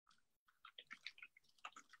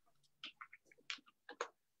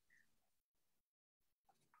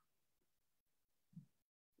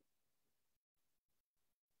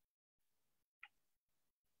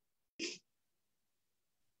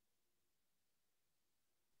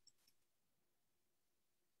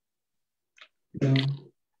This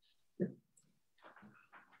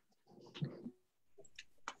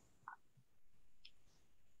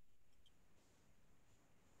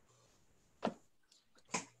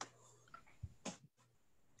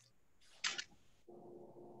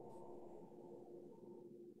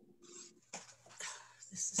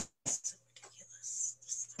is so ridiculous.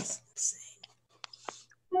 This is insane.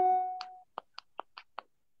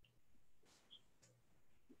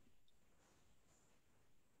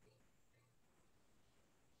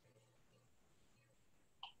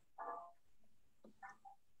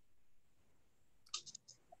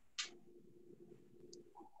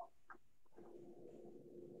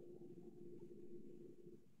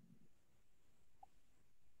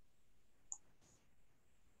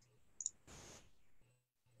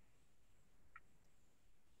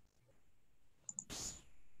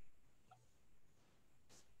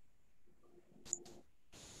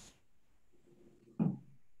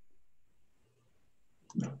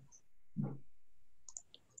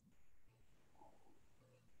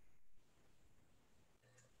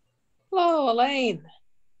 Hello, Elaine.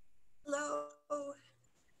 Hello.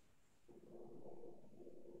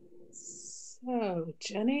 So,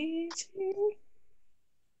 Jenny's here?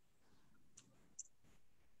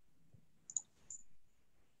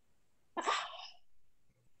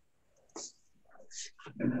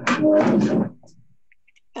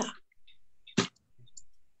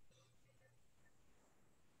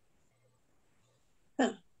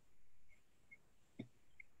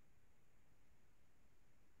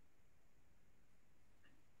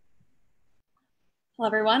 Hello,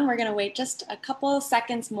 everyone. We're going to wait just a couple of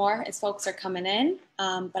seconds more as folks are coming in,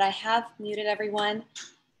 but I have muted everyone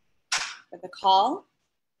for the call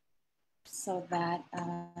so that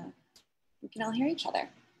we can all hear each other.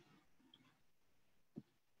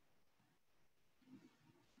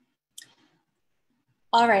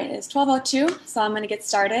 All right, it's 12:02, so I'm going to get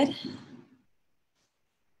started.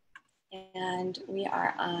 And we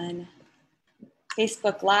are on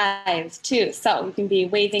Facebook Live too, so you can be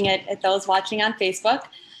waving it at those watching on Facebook.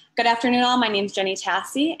 Good afternoon all, my name is Jenny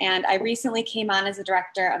Tasse, and I recently came on as the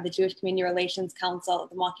director of the Jewish Community Relations Council of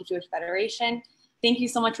the Milwaukee Jewish Federation. Thank you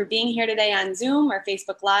so much for being here today on Zoom or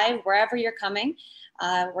Facebook Live, wherever you're coming.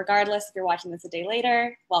 Regardless if you're watching this a day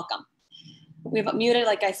later, welcome. We've muted,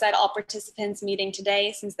 like I said, all participants meeting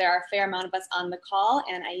today since there are a fair amount of us on the call,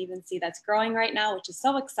 and I even see that's growing right now, which is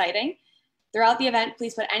so exciting. Throughout the event,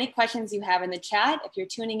 please put any questions you have in the chat. If you're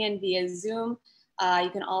tuning in via Zoom, you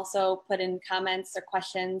can also put in comments or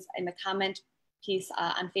questions in the comment piece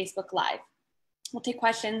on Facebook Live. We'll take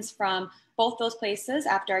questions from both those places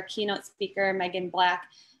after our keynote speaker, Megan Black,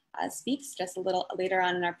 speaks just a little later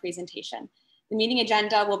on in our presentation. The meeting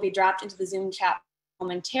agenda will be dropped into the Zoom chat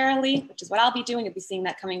momentarily, which is what I'll be doing. You'll be seeing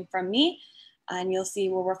that coming from me, and you'll see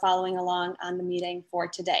where we're following along on the meeting for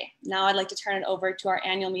today. Now I'd like to turn it over to our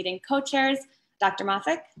annual meeting co-chairs, Dr.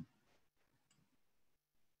 Moffic.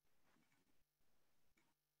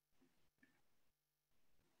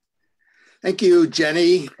 Thank you,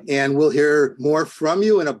 Jenny, and we'll hear more from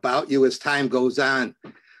you and about you as time goes on.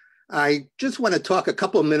 I just want to talk a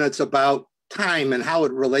couple of minutes about time and how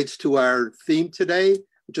it relates to our theme today,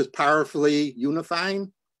 which is powerfully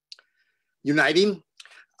uniting.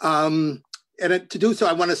 And to do so,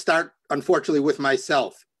 I want to start, unfortunately, with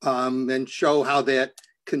myself and show how that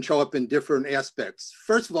can show up in different aspects.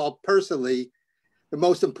 First of all, personally, the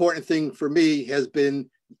most important thing for me has been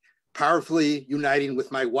powerfully uniting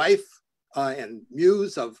with my wife and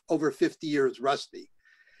muse of over 50 years, Rusty.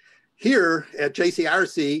 Here at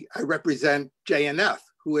JCRC, I represent JNF,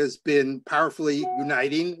 who has been powerfully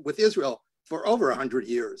uniting with Israel for over 100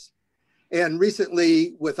 years. And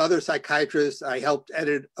recently, with other psychiatrists, I helped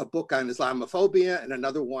edit a book on Islamophobia and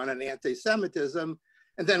another one on anti-Semitism.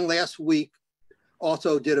 And then last week,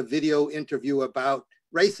 also did a video interview about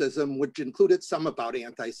racism, which included some about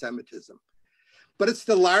anti-Semitism. But it's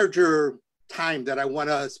the larger time that I want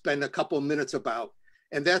to spend a couple of minutes about.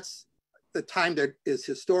 And that's the time that is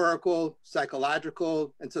historical,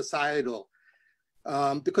 psychological, and societal.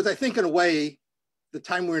 Because I think in a way, the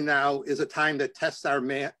time we're now is a time that tests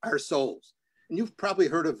our souls. And you've probably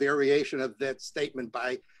heard a variation of that statement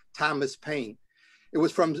by Thomas Paine. It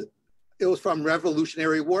was from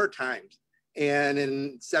Revolutionary War times. And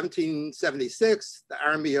in 1776, the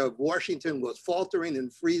army of Washington was faltering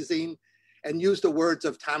and freezing and used the words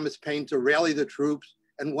of Thomas Paine to rally the troops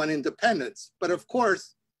and won independence. But of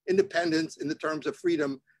course, independence in the terms of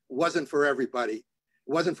freedom wasn't for everybody. It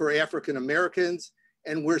wasn't for African Americans.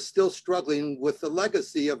 And we're still struggling with the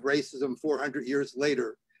legacy of racism 400 years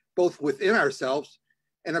later, both within ourselves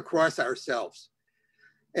and across ourselves.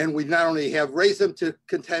 And we not only have racism to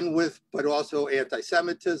contend with, but also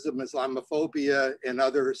anti-Semitism, Islamophobia, and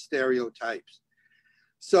other stereotypes.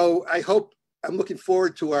 So I'm looking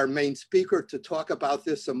forward to our main speaker to talk about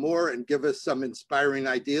this some more and give us some inspiring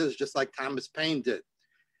ideas, just like Thomas Paine did.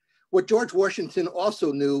 What George Washington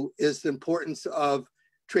also knew is the importance of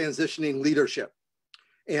transitioning leadership.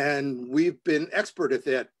 And we've been expert at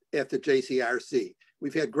that at the JCRC.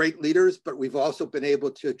 We've had great leaders, but we've also been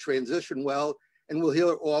able to transition well, and we'll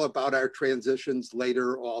hear all about our transitions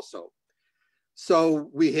later also. So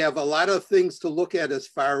we have a lot of things to look at as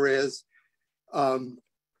far as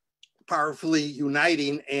powerfully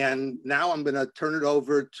uniting. And now I'm going to turn it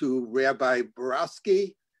over to Rabbi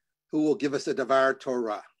Barolsky, who will give us a Dvar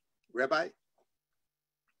Torah. Rabbi?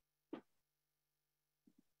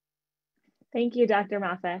 Thank you, Dr.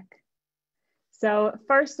 Moffic. So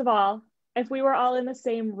first of all, if we were all in the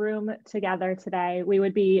same room together today, we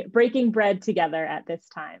would be breaking bread together at this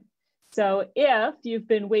time. So if you've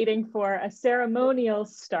been waiting for a ceremonial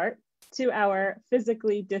start to our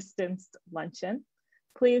physically distanced luncheon,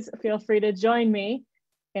 please feel free to join me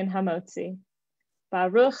in HaMotzi.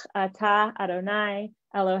 Baruch atah Adonai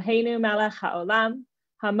Eloheinu melech haolam,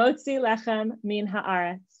 HaMotzi lechem min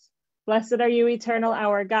haaretz. Blessed are you, eternal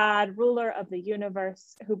our God, ruler of the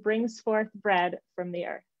universe, who brings forth bread from the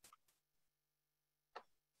earth.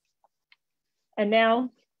 And now,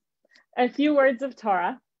 a few words of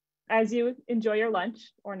Torah as you enjoy your lunch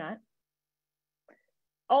or not.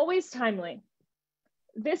 Always timely.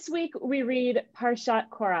 This week we read Parshat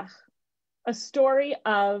Korach, a story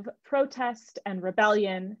of protest and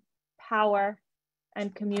rebellion, power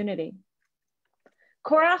and community.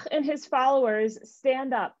 Korach and his followers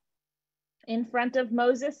stand up in front of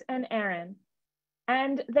Moses and Aaron,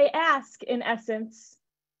 and they ask, in essence,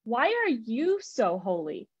 why are you so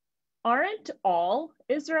holy? Aren't all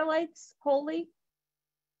Israelites holy?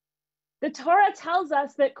 The Torah tells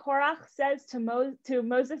us that Korach says to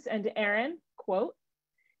Moses and Aaron, quote,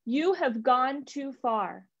 "You have gone too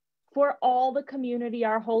far, for all the community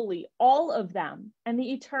are holy, all of them, and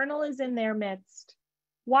the eternal is in their midst.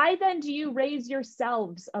 Why then do you raise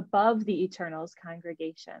yourselves above the eternal's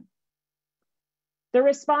congregation?" The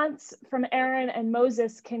response from Aaron and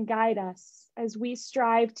Moses can guide us as we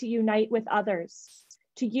strive to unite with others,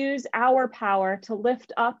 to use our power to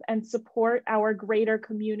lift up and support our greater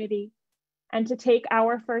community, and to take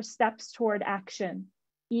our first steps toward action,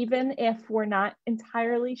 even if we're not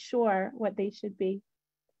entirely sure what they should be.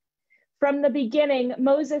 From the beginning,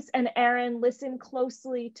 Moses and Aaron listened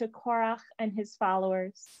closely to Korach and his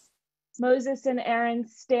followers. Moses and Aaron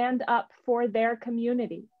stand up for their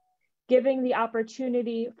community, giving the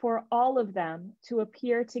opportunity for all of them to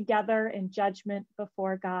appear together in judgment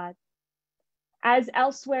before God. As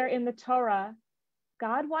elsewhere in the Torah,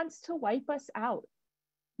 God wants to wipe us out.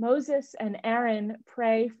 Moses and Aaron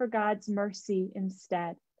pray for God's mercy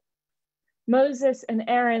instead. Moses and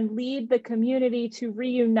Aaron lead the community to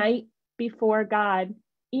reunite before God,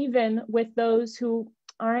 even with those who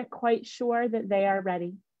aren't quite sure that they are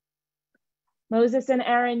ready. Moses and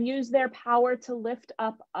Aaron use their power to lift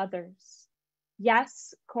up others.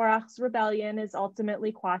 Yes, Korach's rebellion is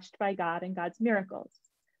ultimately quashed by God and God's miracles.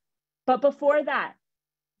 But before that,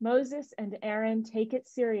 Moses and Aaron take it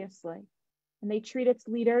seriously, and they treat its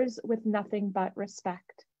leaders with nothing but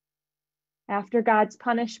respect. After God's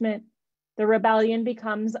punishment, the rebellion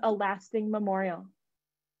becomes a lasting memorial.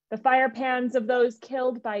 The fire pans of those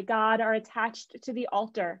killed by God are attached to the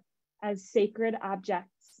altar as sacred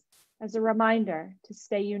objects, as a reminder to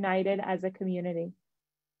stay united as a community.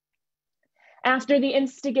 After the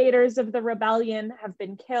instigators of the rebellion have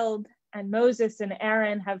been killed and Moses and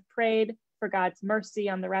Aaron have prayed for God's mercy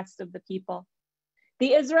on the rest of the people,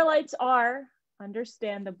 the Israelites are,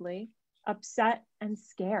 understandably, upset and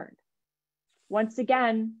scared. Once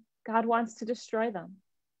again, God wants to destroy them.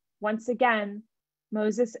 Once again,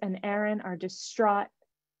 Moses and Aaron are distraught,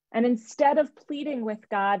 and instead of pleading with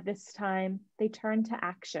God this time, they turn to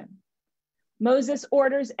action. Moses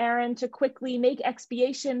orders Aaron to quickly make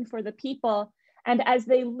expiation for the people, and as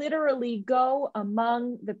they literally go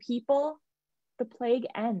among the people, the plague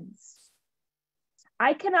ends.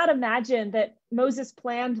 I cannot imagine that Moses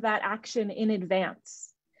planned that action in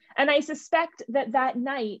advance, and I suspect that that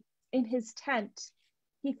night in his tent,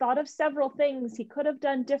 he thought of several things he could have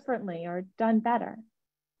done differently or done better.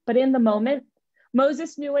 But in the moment,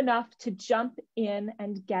 Moses knew enough to jump in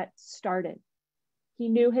and get started. He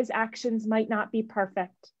knew his actions might not be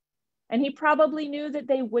perfect, and he probably knew that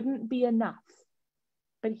they wouldn't be enough,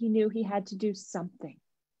 but he knew he had to do something.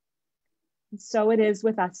 And so it is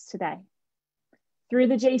with us today. Through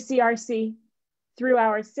the JCRC, Through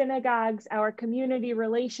our synagogues, our community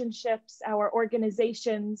relationships, our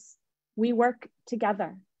organizations, we work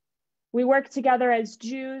together. We work together as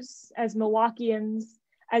Jews, as Milwaukeeans,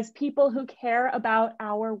 as people who care about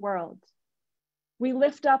our world. We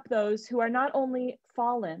lift up those who are not only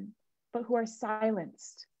fallen, but who are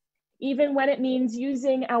silenced, even when it means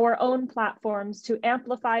using our own platforms to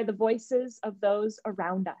amplify the voices of those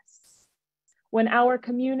around us. When our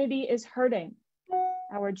community is hurting,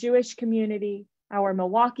 our Jewish community, our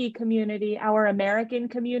Milwaukee community, our American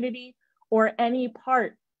community, or any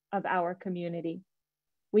part of our community,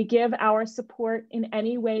 we give our support in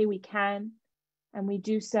any way we can, and we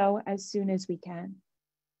do so as soon as we can.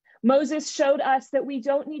 Moses showed us that we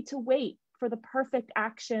don't need to wait for the perfect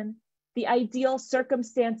action, the ideal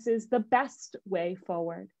circumstances, the best way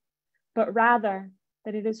forward, but rather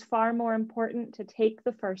that it is far more important to take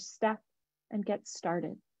the first step and get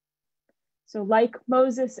started. So like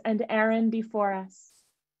Moses and Aaron before us,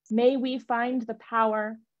 may we find the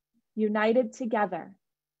power, united together,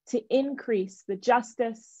 to increase the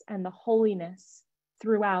justice and the holiness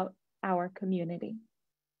throughout our community.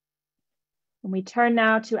 And we turn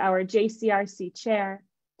now to our JCRC chair,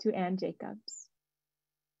 to Ann Jacobs.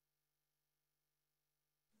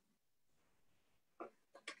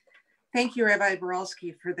 Thank you, Rabbi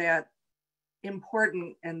Barolsky, for that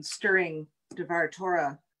important and stirring Dvar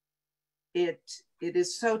Torah. It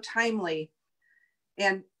is so timely.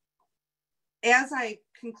 And as I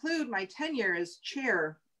conclude my tenure as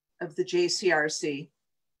chair of the JCRC,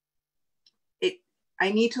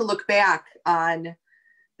 I need to look back on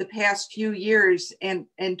the past few years and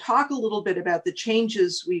talk a little bit about the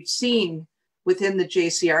changes we've seen within the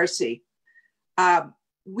JCRC.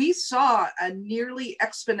 We saw a nearly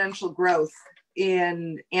exponential growth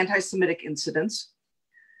in anti-Semitic incidents.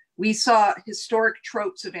 We saw historic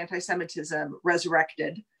tropes of anti-Semitism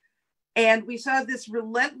resurrected. And we saw this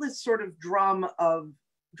relentless sort of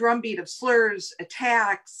drumbeat of slurs,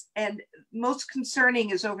 attacks, and most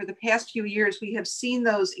concerning is over the past few years, we have seen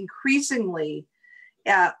those increasingly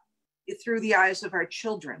through the eyes of our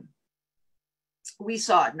children. We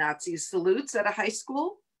saw Nazi salutes at a high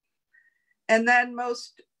school. And then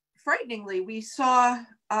most frighteningly, we saw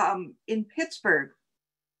in Pittsburgh,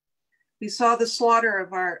 we saw the slaughter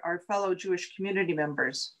of our fellow Jewish community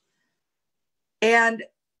members. And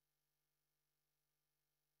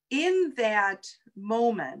in that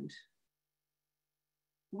moment,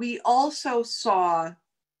 we also saw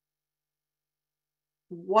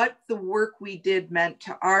what the work we did meant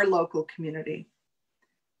to our local community.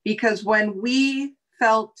 Because when we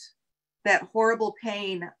felt that horrible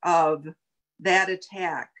pain of that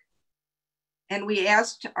attack, and we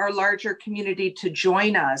asked our larger community to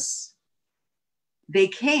join us, they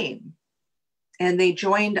came and they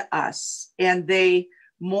joined us and they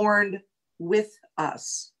mourned with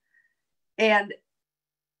us. And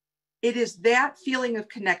it is that feeling of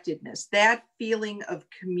connectedness, that feeling of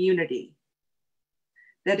community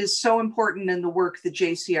that is so important in the work the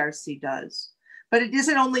JCRC does. But it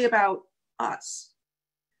isn't only about us.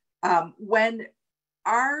 When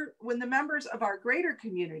the members of our greater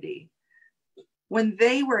community, when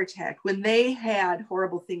they were attacked, when they had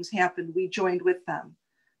horrible things happen, we joined with them.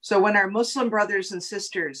 So when our Muslim brothers and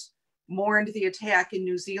sisters mourned the attack in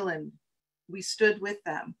New Zealand, we stood with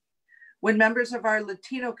them. When members of our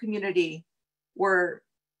Latino community were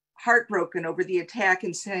heartbroken over the attack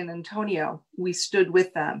in San Antonio, we stood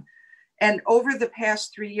with them. And over the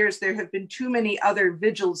past 3 years, there have been too many other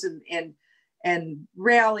vigils and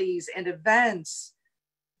rallies and events,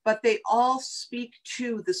 but they all speak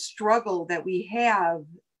to the struggle that we have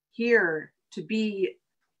here to be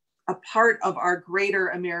a part of our greater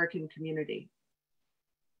American community.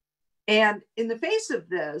 And in the face of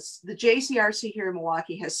this, the JCRC here in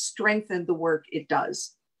Milwaukee has strengthened the work it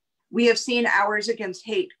does. We have seen Hours Against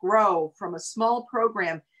Hate grow from a small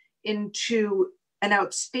program into an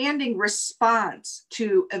outstanding response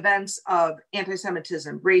to events of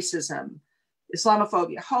anti-Semitism, racism,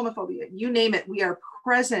 Islamophobia, homophobia, you name it. We are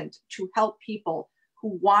present to help people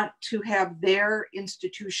who want to have their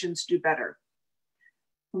institutions do better.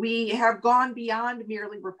 We have gone beyond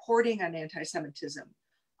merely reporting on anti-Semitism.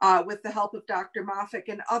 With the help of Dr. Moffic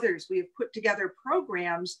and others, we have put together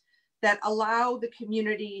programs that allow the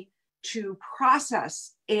community to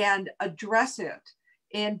process and address it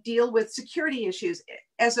and deal with security issues,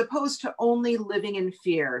 as opposed to only living in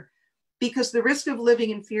fear. Because the risk of living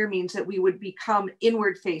in fear means that we would become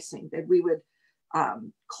inward facing, that we would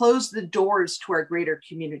close the doors to our greater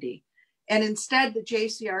community. And instead, the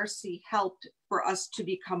JCRC helped for us to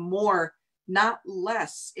become more, not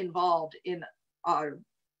less, involved in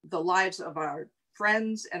the lives of our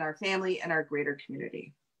friends and our family and our greater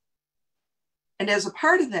community. And as a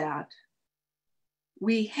part of that,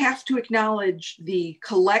 we have to acknowledge the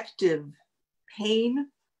collective pain,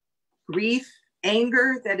 grief,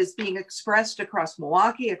 anger that is being expressed across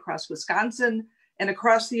Milwaukee, across Wisconsin, and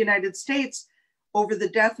across the United States over the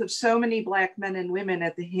death of so many Black men and women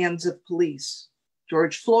at the hands of police.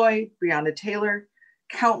 George Floyd, Breonna Taylor,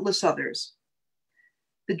 countless others.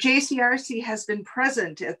 The JCRC has been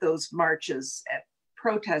present at those marches, at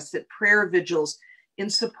protests, at prayer vigils in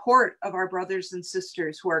support of our brothers and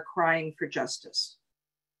sisters who are crying for justice.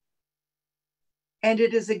 And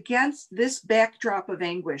it is against this backdrop of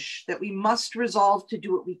anguish that we must resolve to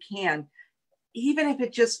do what we can, even if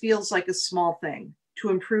it just feels like a small thing, to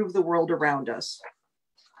improve the world around us.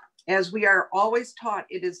 As we are always taught,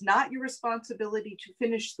 it is not your responsibility to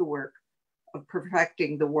finish the work of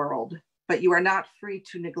perfecting the world, but you are not free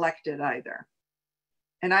to neglect it either.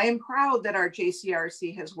 And I am proud that our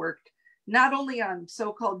JCRC has worked not only on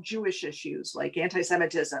so-called Jewish issues like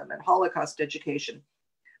anti-Semitism and Holocaust education,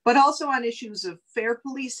 but also on issues of fair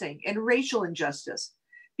policing and racial injustice,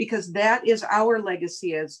 because that is our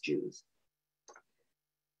legacy as Jews.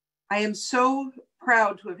 I am so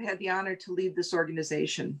proud to have had the honor to lead this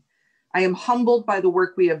organization. I am humbled by the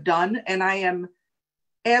work we have done, and I am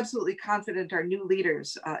absolutely confident our new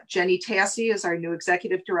leaders, Jenny Tasse is our new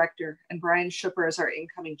executive director, and Brian Schupper is our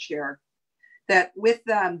incoming chair, that with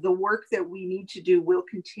them, the work that we need to do will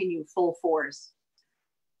continue full force.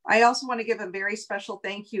 I also want to give a very special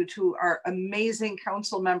thank you to our amazing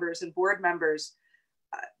council members and board members.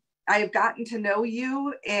 I have gotten to know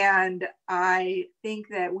you, and I think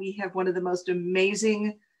that we have one of the most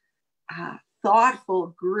amazing,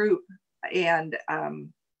 thoughtful group. And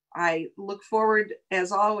I look forward,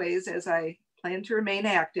 as always, as I plan to remain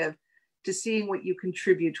active, to seeing what you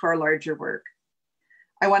contribute to our larger work.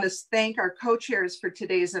 I want to thank our co-chairs for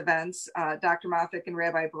today's events, Dr. Moffic and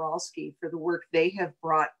Rabbi Barolsky, for the work they have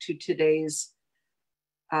brought to today's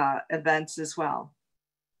events as well.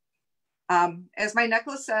 As my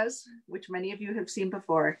necklace says, which many of you have seen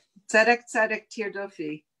before, tzedek, tzedek,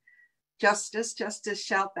 tirdofi, justice, justice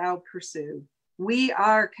shalt thou pursue. We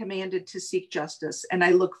are commanded to seek justice, and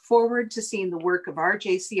I look forward to seeing the work of our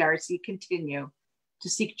JCRC continue to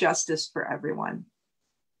seek justice for everyone.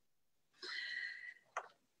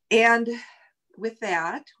 And with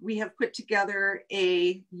that, we have put together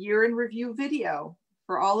a year in review video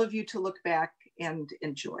for all of you to look back and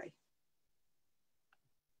enjoy.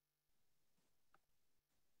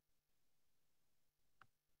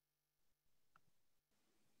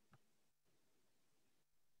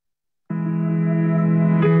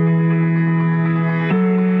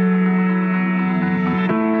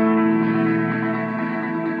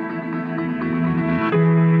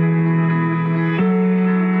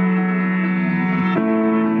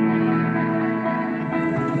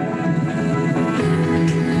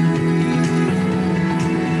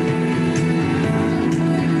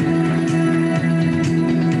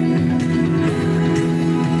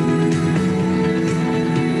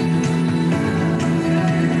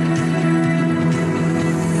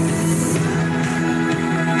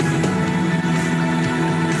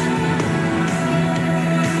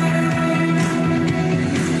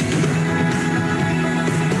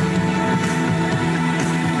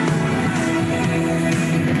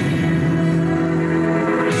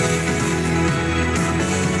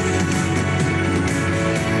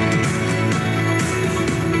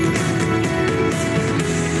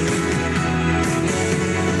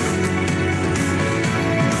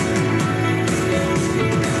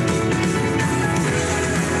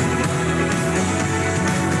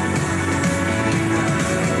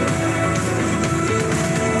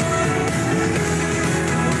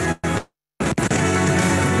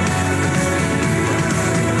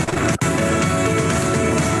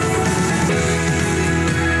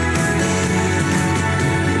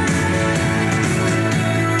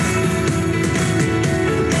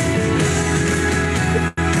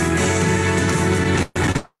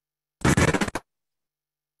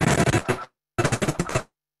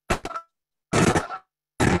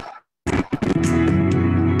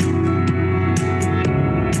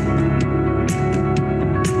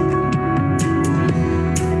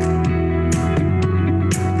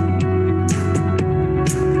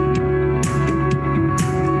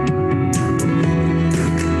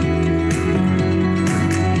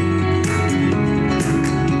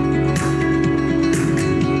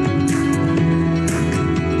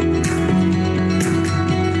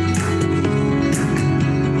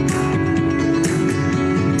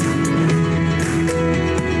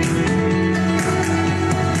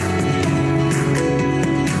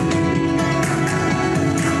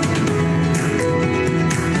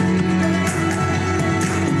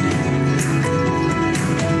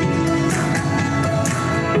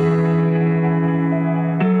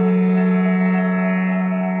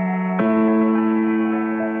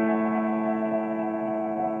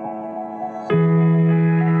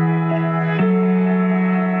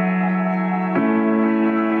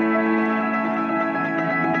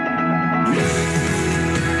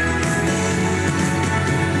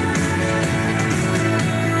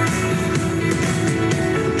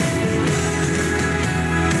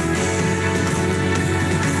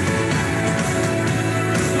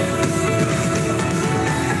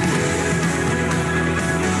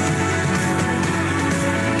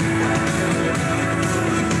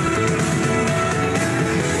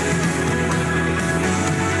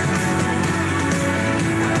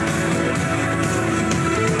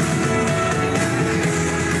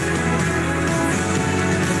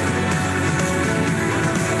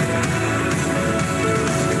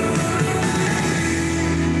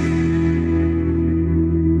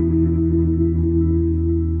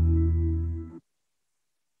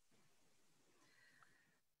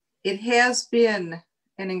 It has been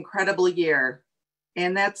an incredible year,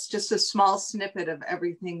 and that's just a small snippet of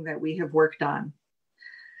everything that we have worked on.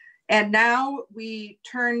 And now we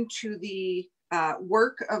turn to the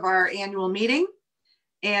work of our annual meeting.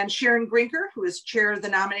 And Sharon Grinker, who is chair of the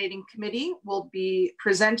nominating committee, will be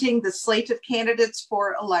presenting the slate of candidates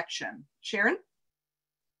for election. Sharon?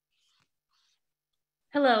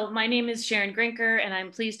 Hello, my name is Sharon Grinker, and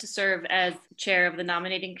I'm pleased to serve as chair of the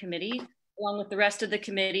nominating committee, along with the rest of the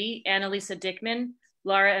committee, Annalisa Dickman,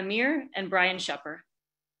 Laura Amir, and Brian Schupper.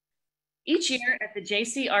 Each year at the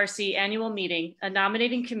JCRC annual meeting, a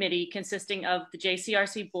nominating committee consisting of the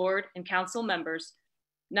JCRC board and council members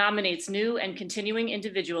nominates new and continuing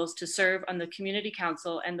individuals to serve on the community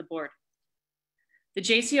council and the board. The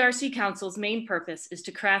JCRC council's main purpose is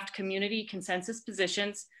to craft community consensus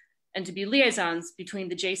positions and to be liaisons between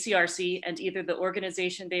the JCRC and either the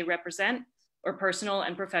organization they represent or personal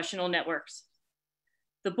and professional networks.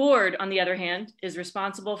 The board, on the other hand, is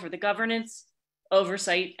responsible for the governance,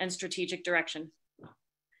 oversight, and strategic direction.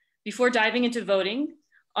 Before diving into voting,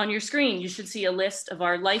 on your screen, you should see a list of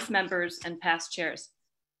our life members and past chairs.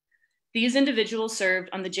 These individuals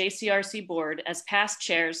served on the JCRC board as past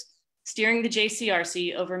chairs, steering the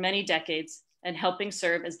JCRC over many decades and helping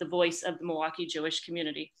serve as the voice of the Milwaukee Jewish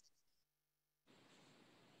community.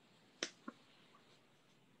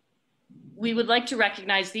 We would like to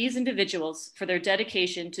recognize these individuals for their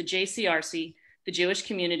dedication to JCRC, the Jewish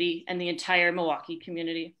community, and the entire Milwaukee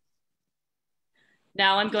community.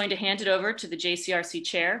 Now I'm going to hand it over to the JCRC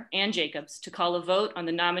chair, Ann Jacobs, to call a vote on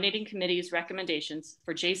the nominating committee's recommendations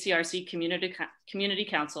for JCRC Community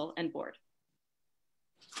Council and Board.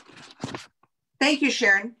 Thank you,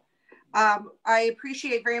 Sharon. I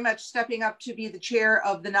appreciate very much stepping up to be the chair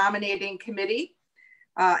of the nominating committee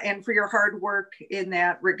and for your hard work in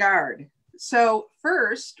that regard. So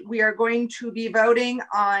first, we are going to be voting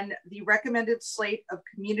on the recommended slate of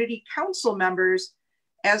community council members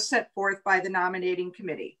as set forth by the nominating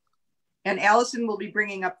committee. And Allison will be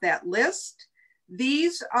bringing up that list.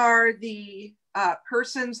 These are the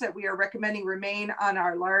persons that we are recommending remain on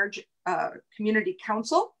our large community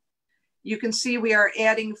council. You can see we are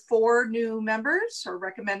adding 4 new members, or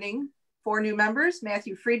recommending 4 new members: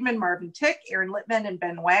 Matthew Friedman, Marvin Tick, Aaron Littman, and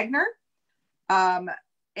Ben Wagner.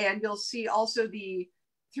 And you'll see also the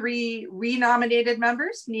 3 renominated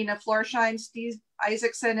members: Nina Florsheim, Steve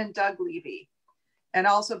Isaacson, and Doug Levy. And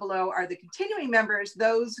also below are the continuing members,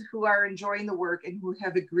 those who are enjoying the work and who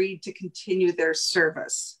have agreed to continue their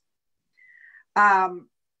service.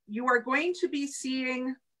 You are going to be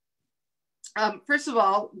seeing, first of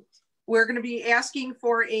all, we're going to be asking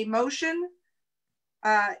for a motion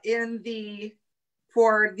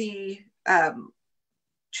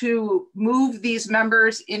to move these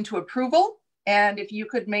members into approval. And if you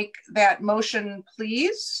could make that motion,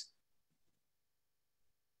 please.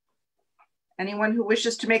 Anyone who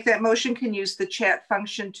wishes to make that motion can use the chat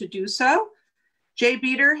function to do so. Jay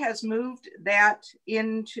Beater has moved that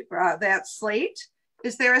into that slate.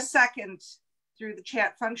 Is there a second through the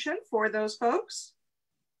chat function for those folks?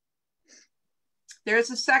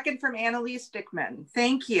 There's a second from Annalise Dickman.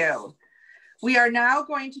 Thank you. We are now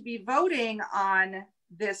going to be voting on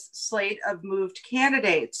this slate of moved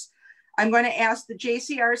candidates. I'm going to ask the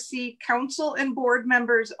JCRC council and board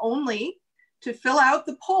members only to fill out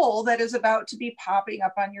the poll that is about to be popping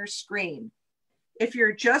up on your screen. If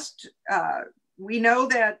you're just, we know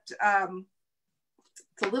that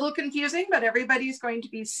it's a little confusing, but everybody's going to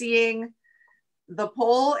be seeing the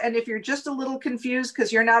poll. And if you're just a little confused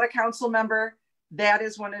because you're not a council member, that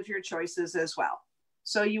is one of your choices as well.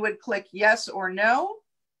 So you would click yes or no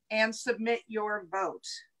and submit your vote.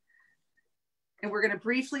 And we're going to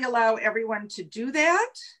briefly allow everyone to do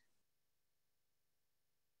that.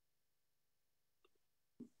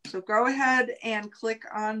 So go ahead and click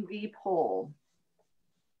on the poll.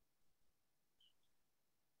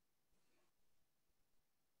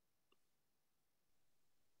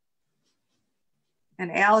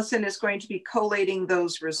 And Allison is going to be collating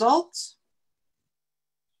those results.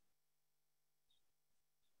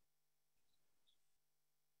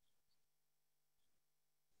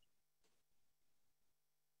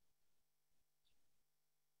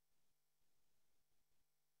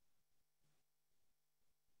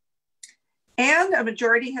 And a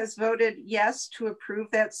majority has voted yes to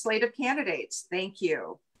approve that slate of candidates. Thank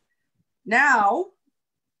you. Now,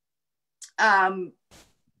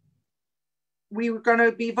 we're going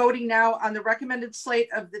to be voting now on the recommended slate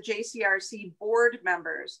of the JCRC board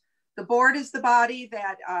members. The board is the body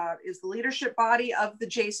that is the leadership body of the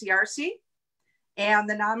JCRC, and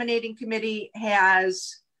the nominating committee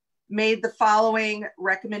has made the following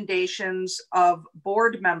recommendations of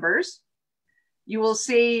board members. You will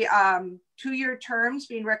see 2-year terms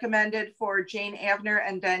being recommended for Jane Avner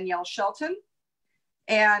and Danielle Shelton.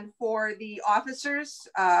 And for the officers,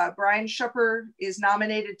 Brian Schupper is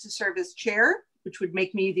nominated to serve as chair, which would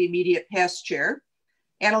make me the immediate past chair.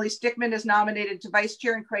 Annalise Dickman is nominated to vice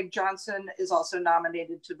chair, and Craig Johnson is also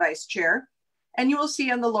nominated to vice chair. And you will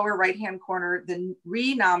see on the lower right-hand corner the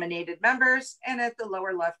re-nominated members, and at the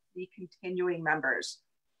lower left, the continuing members.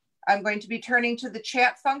 I'm going to be turning to the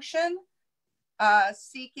chat function,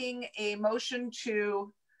 seeking a motion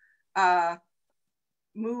to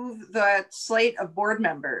move the slate of board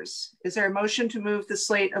members. Is there a motion to move the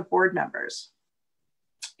slate of board members?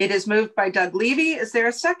 It is moved by Doug Levy. Is there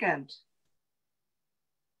a second?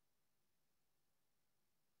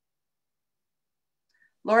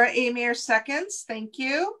 Laura Amir seconds. Thank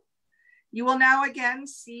you. You will now again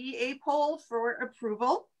see a poll for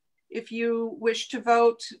approval. If you wish to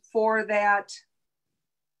vote for that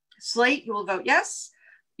slate, you will vote yes.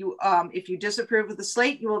 If you disapprove of the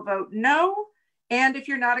slate, you will vote no. And if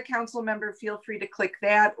you're not a council member, feel free to click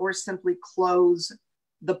that or simply close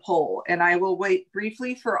the poll. And I will wait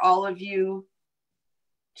briefly for all of you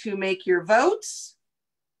to make your votes.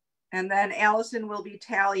 And then Allison will be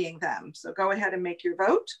tallying them. So go ahead and make your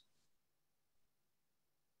vote.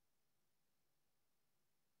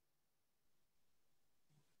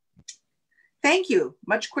 Thank you.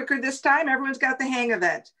 Much quicker this time. Everyone's got the hang of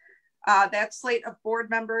it. That slate of board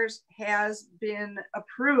members has been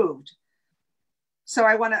approved. So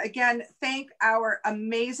I want to again thank our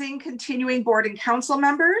amazing continuing board and council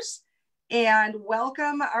members and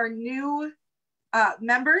welcome our new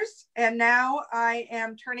members. And now I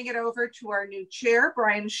am turning it over to our new chair,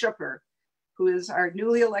 Brian Schupper, who is our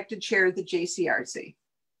newly elected chair of the JCRC.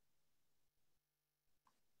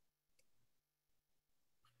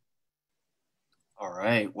 All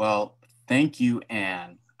right, well, thank you,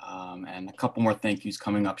 Anne. And a couple more thank yous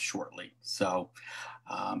coming up shortly. So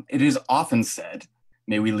it is often said,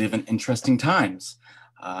 may we live in interesting times.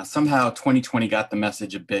 Somehow 2020 got the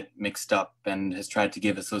message a bit mixed up and has tried to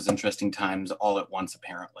give us those interesting times all at once,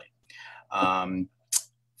 apparently.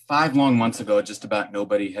 5 long months ago, just about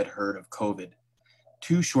nobody had heard of COVID.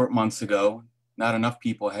 2 short months ago, not enough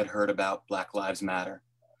people had heard about Black Lives Matter.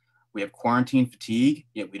 We have quarantine fatigue,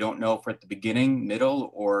 yet we don't know if we're at the beginning, middle,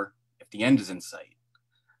 or if the end is in sight.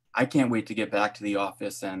 I can't wait to get back to the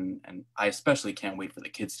office, and I especially can't wait for the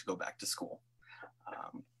kids to go back to school.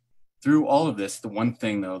 Through all of this, the one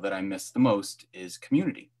thing, though, that I miss the most is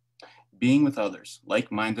community. Being with others,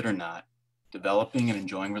 like-minded or not, developing and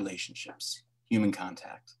enjoying relationships, human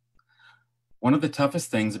contact. One of the toughest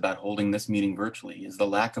things about holding this meeting virtually is the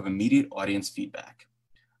lack of immediate audience feedback.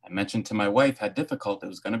 I mentioned to my wife how difficult it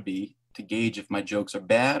was going to be to gauge if my jokes are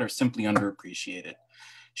bad or simply underappreciated.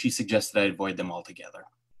 She suggested I avoid them altogether.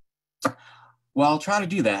 While I'll try to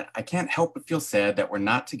do that, I can't help but feel sad that we're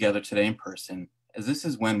not together today in person, as this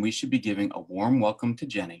is when we should be giving a warm welcome to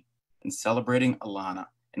Jenny and celebrating Alana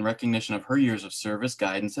in recognition of her years of service,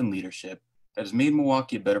 guidance, and leadership that has made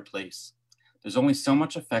Milwaukee a better place. There's only so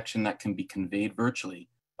much affection that can be conveyed virtually,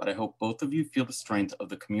 but I hope both of you feel the strength of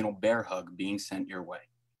the communal bear hug being sent your way.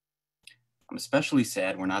 I'm especially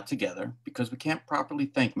sad we're not together because we can't properly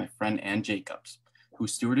thank my friend Ann Jacobs, who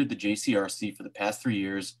stewarded the JCRC for the past 3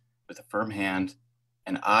 years with a firm hand,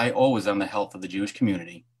 an eye always on the health of the Jewish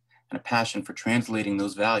community, and a passion for translating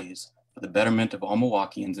those values for the betterment of all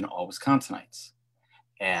Milwaukeeans and all Wisconsinites.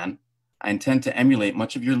 And I intend to emulate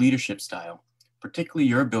much of your leadership style, particularly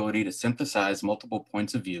your ability to synthesize multiple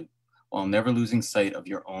points of view while never losing sight of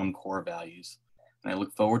your own core values. And I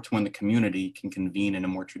look forward to when the community can convene in a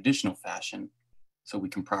more traditional fashion so we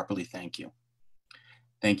can properly thank you.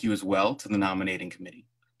 Thank you as well to the nominating committee,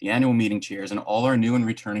 the annual meeting chairs, and all our new and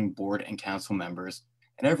returning board and council members,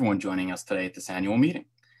 and everyone joining us today at this annual meeting.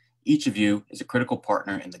 Each of you is a critical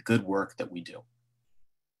partner in the good work that we do.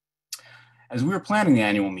 As we were planning the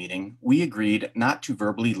annual meeting, we agreed not to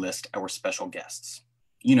verbally list our special guests.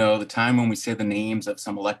 You know, the time when we say the names of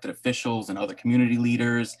some elected officials and other community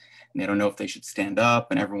leaders, and they don't know if they should stand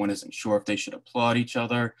up, and everyone isn't sure if they should applaud each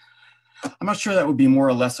other. I'm not sure that would be more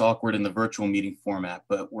or less awkward in the virtual meeting format,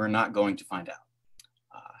 but we're not going to find out.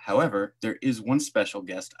 However, there is one special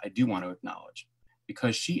guest I do want to acknowledge,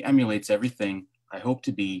 because she emulates everything I hope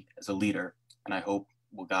to be as a leader, and I hope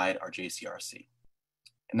will guide our JCRC.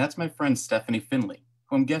 And that's my friend Stephanie Finley,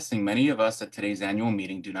 who I'm guessing many of us at today's annual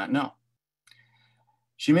meeting do not know.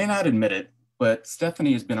 She may not admit it, but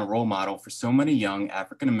Stephanie has been a role model for so many young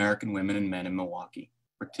African-American women and men in Milwaukee,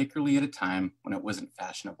 particularly at a time when it wasn't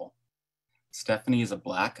fashionable. Stephanie is a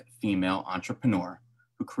Black female entrepreneur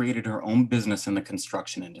who created her own business in the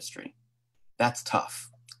construction industry. That's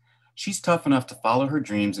tough. She's tough enough to follow her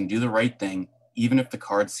dreams and do the right thing, even if the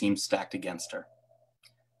cards seem stacked against her.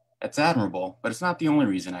 That's admirable, but it's not the only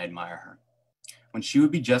reason I admire her. When she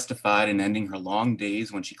would be justified in ending her long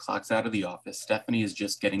days when she clocks out of the office, Stephanie is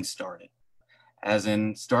just getting started. As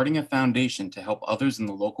in starting a foundation to help others in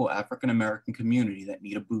the local African-American community that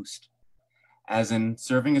need a boost. As in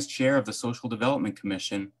serving as chair of the Social Development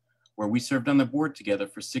Commission, where we served on the board together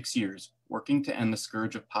for 6 years, working to end the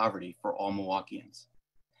scourge of poverty for all Milwaukeeans.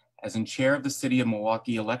 As in chair of the City of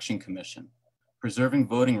Milwaukee Election Commission, preserving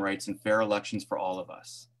voting rights and fair elections for all of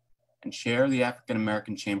us. And chair of the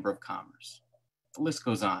African-American Chamber of Commerce. The list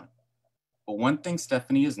goes on. But one thing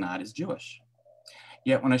Stephanie is not is Jewish.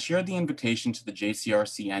 Yet when I shared the invitation to the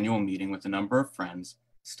JCRC annual meeting with a number of friends,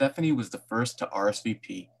 Stephanie was the first to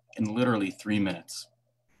RSVP in literally 3 minutes.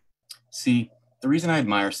 See, the reason I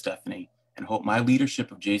admire Stephanie and hope my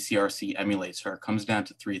leadership of JCRC emulates her comes down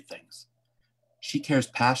to 3 things. She cares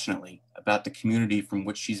passionately about the community from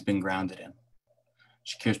which she's been grounded in.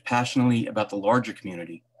 She cares passionately about the larger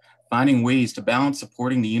community, finding ways to balance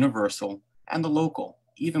supporting the universal and the local,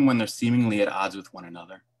 even when they're seemingly at odds with one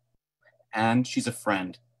another. And she's a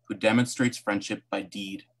friend who demonstrates friendship by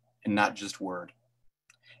deed and not just word.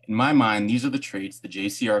 In my mind, these are the traits the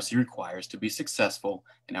JCRC requires to be successful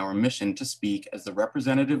in our mission to speak as the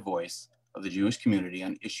representative voice of the Jewish community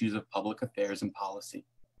on issues of public affairs and policy.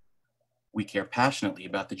 We care passionately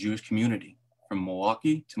about the Jewish community, from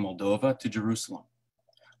Milwaukee to Moldova to Jerusalem.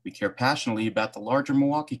 We care passionately about the larger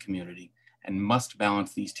Milwaukee community and must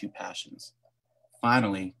balance these 2 passions.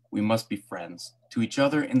 Finally, we must be friends to each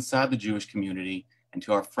other inside the Jewish community and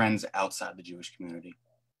to our friends outside the Jewish community.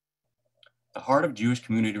 The heart of Jewish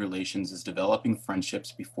community relations is developing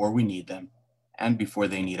friendships before we need them and before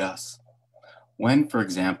they need us. When, for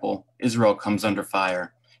example, Israel comes under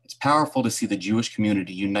fire, it's powerful to see the Jewish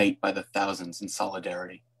community unite by the thousands in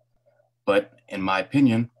solidarity. But in my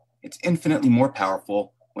opinion, it's infinitely more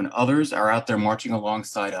powerful when others are out there marching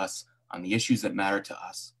alongside us on the issues that matter to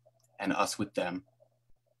us and us with them.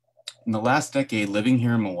 In the last decade living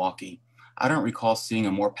here in Milwaukee, I don't recall seeing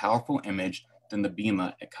a more powerful image than the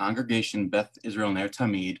bima at Congregation Beth Israel Ner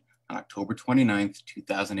Tamid on October 29,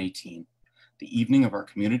 2018, the evening of our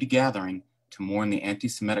community gathering to mourn the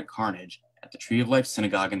anti-Semitic carnage at the Tree of Life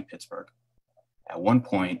Synagogue in Pittsburgh. At one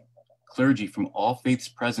point, clergy from all faiths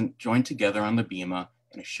present joined together on the bima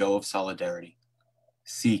in a show of solidarity.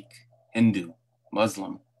 Sikh, Hindu,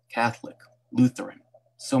 Muslim, Catholic, Lutheran,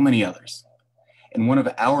 so many others. In one of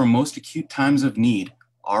our most acute times of need,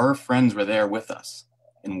 our friends were there with us,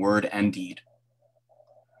 in word and deed.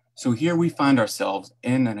 So here we find ourselves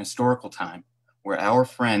in an historical time where our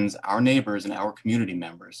friends, our neighbors, and our community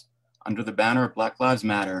members, under the banner of Black Lives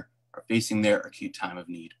Matter, are facing their acute time of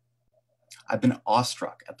need. I've been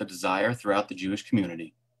awestruck at the desire throughout the Jewish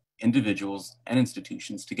community, individuals and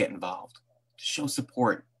institutions to get involved, to show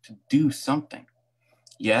support, to do something.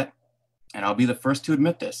 Yet, and I'll be the first to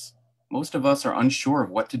admit this, most of us are unsure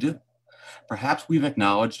of what to do. Perhaps we've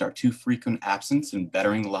acknowledged our too frequent absence in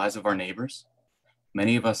bettering the lives of our neighbors.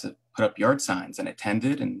 Many of us have put up yard signs and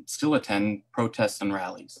attended and still attend protests and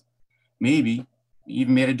rallies. Maybe we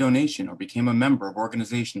even made a donation or became a member of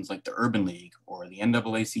organizations like the Urban League or the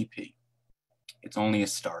NAACP. It's only a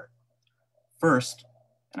start. First,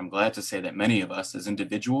 and I'm glad to say that many of us as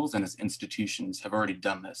individuals and as institutions have already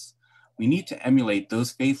done this, we need to emulate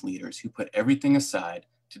those faith leaders who put everything aside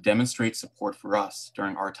to demonstrate support for us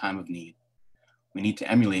during our time of need. We need to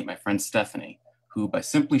emulate my friend Stephanie, who by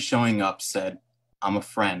simply showing up said, "I'm a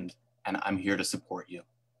friend and I'm here to support you."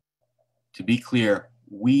 To be clear,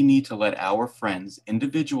 we need to let our friends,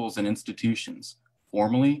 individuals and institutions,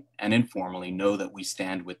 formally and informally, know that we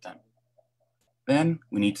stand with them. Then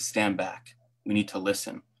we need to stand back. We need to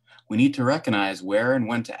listen. We need to recognize where and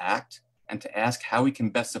when to act and to ask how we can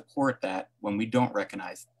best support that when we don't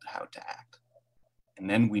recognize how to act. And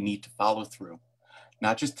then we need to follow through,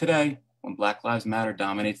 not just today when Black Lives Matter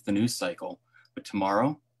dominates the news cycle, but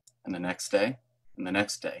tomorrow and the next day and the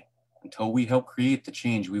next day until we help create the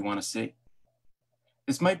change we want to see.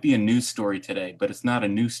 This might be a news story today, but it's not a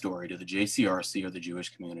new story to the JCRC or the Jewish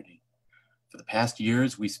community. For the past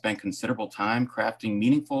years, we spent considerable time crafting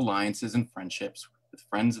meaningful alliances and friendships with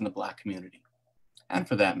friends in the Black community, and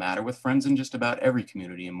for that matter, with friends in just about every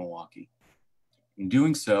community in Milwaukee. In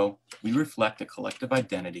doing so, we reflect a collective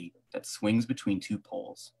identity that swings between 2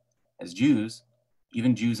 poles. As Jews,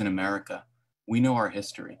 even Jews in America, we know our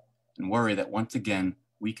history and worry that once again,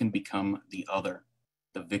 we can become the other,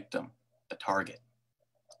 the victim, the target.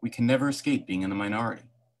 We can never escape being in the minority.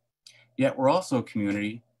 Yet we're also a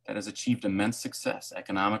community that has achieved immense success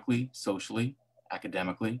economically, socially,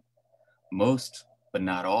 academically. Most, but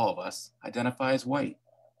not all of us, identify as white,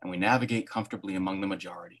 and we navigate comfortably among the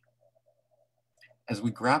majority. As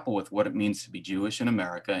we grapple with what it means to be Jewish in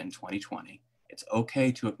America in 2020, it's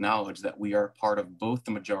okay to acknowledge that we are part of both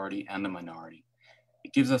the majority and the minority.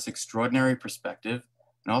 It gives us extraordinary perspective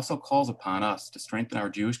and also calls upon us to strengthen our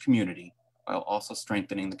Jewish community while also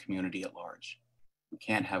strengthening the community at large. We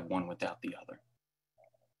can't have one without the other.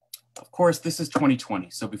 Of course, this is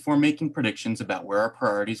 2020, so before making predictions about where our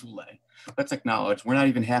priorities will lay, let's acknowledge we're not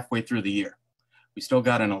even halfway through the year. We still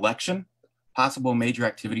got an election, possible major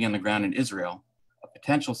activity on the ground in Israel, a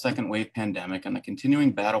potential second wave pandemic, and the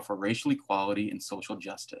continuing battle for racial equality and social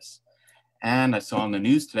justice. And I saw on the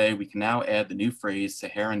news today, we can now add the new phrase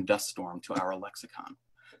Saharan dust storm to our lexicon.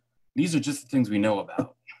 These are just the things we know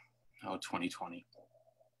about. Oh, 2020.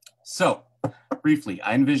 So, briefly,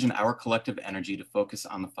 I envision our collective energy to focus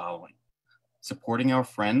on the following: supporting our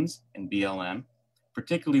friends in BLM,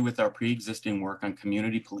 particularly with our pre-existing work on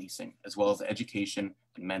community policing, as well as education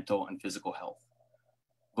and mental and physical health,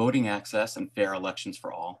 voting access and fair elections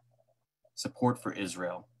for all, support for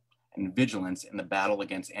Israel, and vigilance in the battle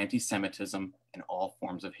against anti-Semitism and all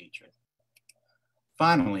forms of hatred.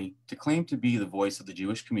 Finally, to claim to be the voice of the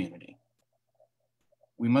Jewish community,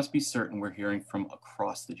 we must be certain we're hearing from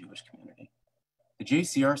across the Jewish community. The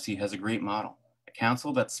JCRC has a great model, a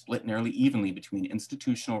council that's split nearly evenly between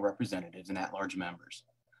institutional representatives and at-large members.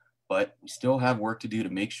 But we still have work to do to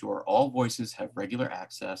make sure all voices have regular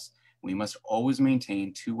access. We must always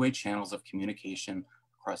maintain two-way channels of communication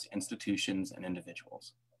across institutions and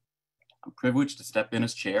individuals. I'm privileged to step in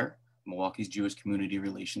as chair of Milwaukee's Jewish Community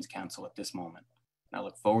Relations Council at this moment. And I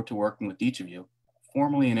look forward to working with each of you,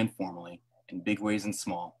 formally and informally, in big ways and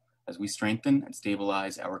small, as we strengthen and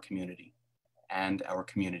stabilize our community and our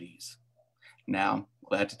communities. Now,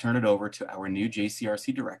 glad to turn it over to our new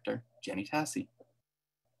JCRC Director, Jenny Tasse.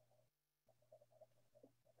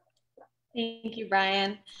 Thank you,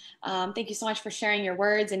 Brian. Thank you so much for sharing your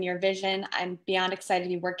words and your vision. I'm beyond excited to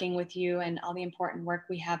be working with you and all the important work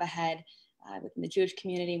we have ahead within the Jewish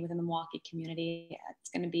community, within the Milwaukee community. It's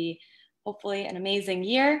going to be hopefully an amazing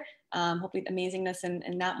year, hopefully amazingness and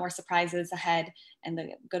not more surprises ahead, and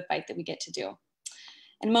the good fight that we get to do.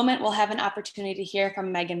 In a moment, we'll have an opportunity to hear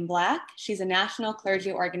from Megan Black. She's a national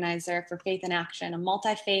clergy organizer for Faith in Action, a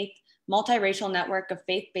multi-faith, multiracial network of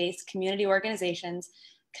faith-based community organizations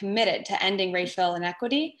committed to ending racial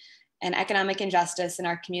inequity and economic injustice in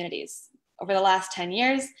our communities. Over the last 10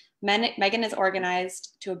 years, Megan has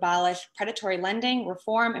organized to abolish predatory lending,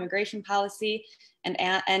 reform immigration policy, and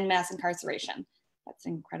end mass incarceration. That's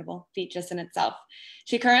an incredible feat just in itself.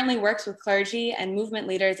 She currently works with clergy and movement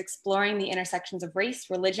leaders exploring the intersections of race,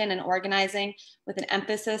 religion, and organizing, with an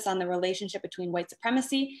emphasis on the relationship between white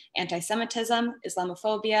supremacy, anti-Semitism,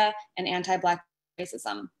 Islamophobia, and anti-Black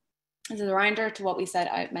racism. As a reminder to what we said,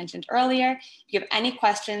 I mentioned earlier, if you have any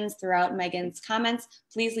questions throughout Megan's comments,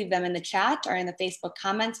 please leave them in the chat or in the Facebook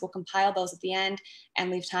comments. We'll compile those at the end and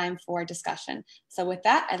leave time for discussion. So with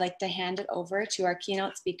that, I'd like to hand it over to our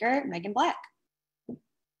keynote speaker, Megan Black.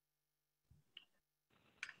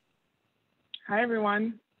 Hi,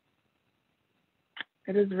 everyone.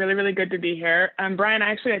 It is really, really good to be here. Brian,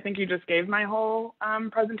 actually, I think you just gave my whole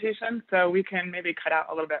presentation, so we can maybe cut out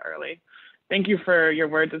a little bit early. Thank you for your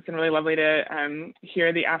words. It's been really lovely to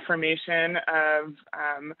hear the affirmation of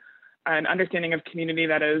an understanding of community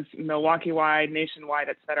that is Milwaukee-wide, nationwide,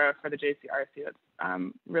 et cetera, for the JCRC. That's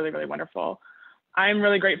really, really wonderful. I'm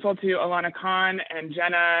really grateful to Alana Khan and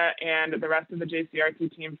Jenna and the rest of the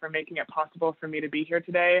JCRC team for making it possible for me to be here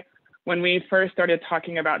today. When we first started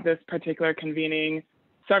talking about this particular convening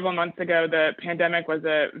several months ago, the pandemic was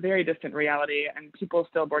a very distant reality and people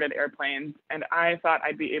still boarded airplanes. And I thought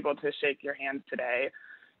I'd be able to shake your hands today.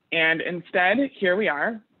 And instead, here we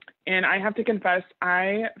are. And I have to confess,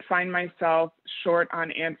 I find myself short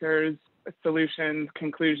on answers, solutions,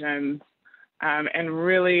 conclusions, and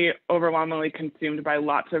really overwhelmingly consumed by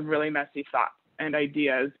lots of really messy thoughts and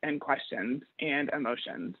ideas and questions and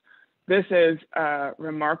emotions. This is a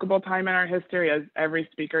remarkable time in our history, as every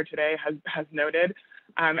speaker today has noted.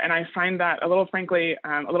 And I find that a little, frankly,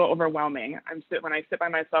 a little overwhelming. When I sit by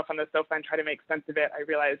myself on the sofa and try to make sense of it, I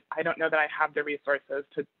realize I don't know that I have the resources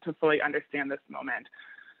to fully understand this moment.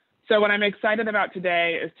 So what I'm excited about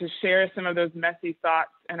today is to share some of those messy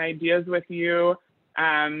thoughts and ideas with you.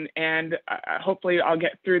 And hopefully I'll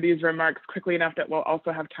get through these remarks quickly enough that we'll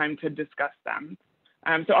also have time to discuss them.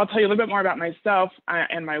 So I'll tell you a little bit more about myself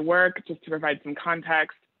and my work, just to provide some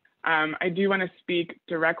context. I do want to speak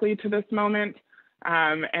directly to this moment.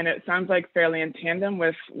 And it sounds like fairly in tandem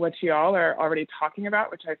with what you all are already talking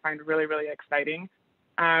about, which I find really, really exciting.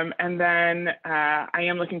 And then I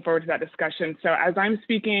am looking forward to that discussion. So as I'm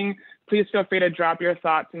speaking, please feel free to drop your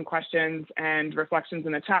thoughts and questions and reflections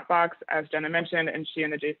in the chat box, as Jenna mentioned, and she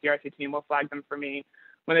and the JCRC team will flag them for me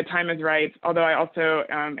when the time is right. Although I also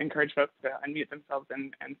encourage folks to unmute themselves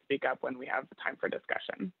and speak up when we have time for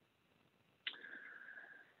discussion.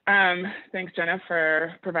 Thanks, Jenna,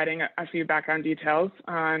 for providing a few background details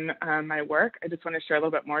on my work. I just want to share a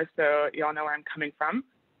little bit more so you all know where I'm coming from.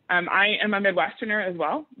 I am a Midwesterner as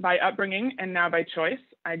well, by upbringing and now by choice.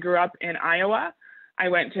 I grew up in Iowa. I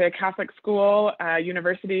went to a Catholic school,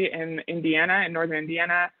 university in Indiana, in northern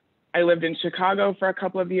Indiana. I lived in Chicago for a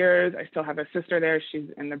couple of years. I still have a sister there. She's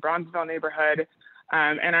in the Bronzeville neighborhood.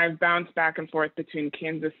 And I've bounced back and forth between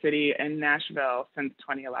Kansas City and Nashville since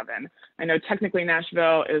 2011. I know technically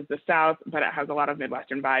Nashville is the South, but it has a lot of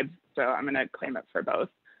Midwestern vibes, so I'm going to claim it for both.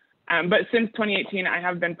 But since 2018, I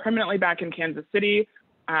have been permanently back in Kansas City,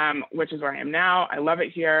 which is where I am now. I love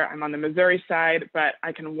it here. I'm on the Missouri side, but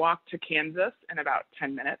I can walk to Kansas in about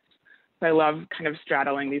 10 minutes. So I love kind of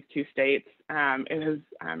straddling these two states. It has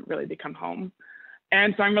really become home.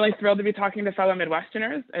 And so I'm really thrilled to be talking to fellow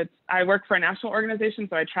Midwesterners. I work for a national organization,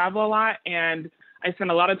 so I travel a lot, and I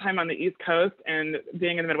spend a lot of time on the East Coast, and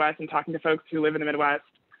being in the Midwest and talking to folks who live in the Midwest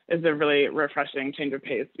is a really refreshing change of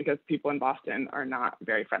pace because people in Boston are not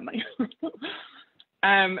very friendly.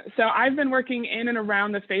 So I've been working in and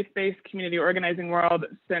around the faith-based community organizing world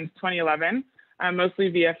since 2011, mostly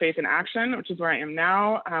via Faith in Action, which is where I am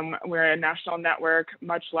now. We're a national network,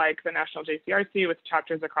 much like the National JCRC, with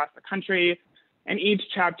chapters across the country. And each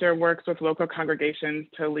chapter works with local congregations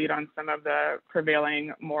to lead on some of the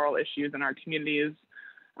prevailing moral issues in our communities,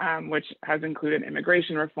 which has included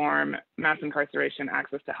immigration reform, mass incarceration,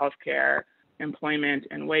 access to healthcare, employment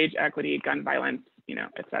and wage equity, gun violence,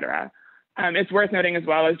 et cetera. It's worth noting as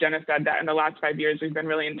well, as Jenna said, that in the last 5 years, we've been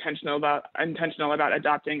really intentional about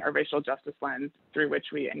adopting a racial justice lens through which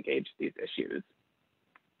we engage these issues.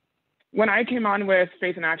 When I came on with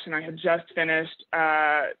Faith in Action, I had just finished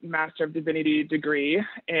a Master of Divinity degree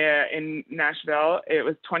in Nashville. It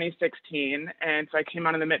was 2016, and so I came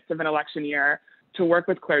on in the midst of an election year to work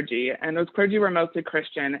with clergy, and those clergy were mostly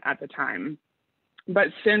Christian at the time. But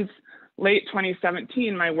since late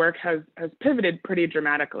 2017, my work has pivoted pretty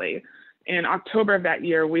dramatically. In October of that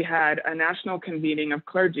year, we had a national convening of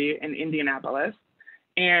clergy in Indianapolis.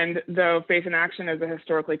 And though Faith in Action is a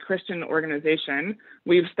historically Christian organization,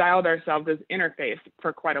 we've styled ourselves as interfaith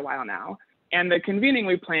for quite a while now. And the convening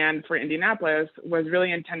we planned for Indianapolis was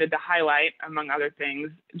really intended to highlight, among other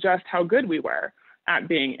things, just how good we were at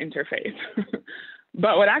being interfaith.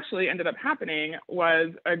 But what actually ended up happening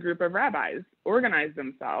was a group of rabbis organized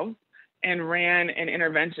themselves and ran an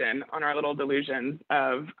intervention on our little delusions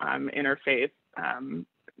of interfaith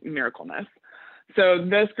miracleness. So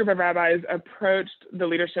this group of rabbis approached the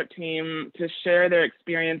leadership team to share their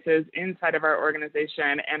experiences inside of our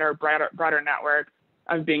organization and our broader network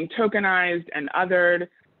of being tokenized and othered,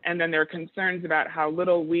 and then their concerns about how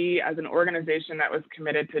little we as an organization that was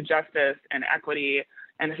committed to justice and equity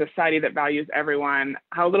and a society that values everyone,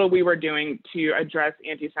 how little we were doing to address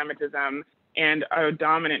anti-Semitism and a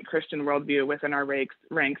dominant Christian worldview within our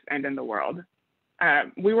ranks and in the world.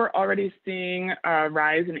 We were already seeing a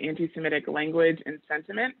rise in anti-Semitic language and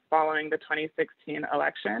sentiment following the 2016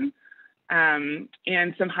 election.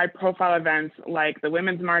 And some high-profile events like the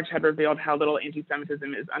Women's March had revealed how little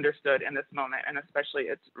anti-Semitism is understood in this moment, and especially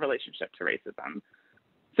its relationship to racism.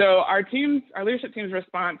 So our leadership team's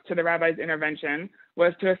response to the rabbi's intervention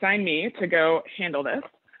was to assign me to go handle this,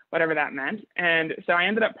 whatever that meant. And so I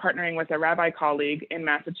ended up partnering with a rabbi colleague in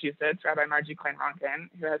Massachusetts, Rabbi Margie Klein-Ronkin,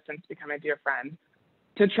 who has since become a dear friend,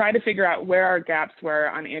 to try to figure out where our gaps were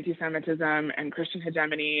on anti-Semitism and Christian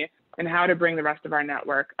hegemony and how to bring the rest of our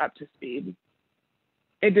network up to speed.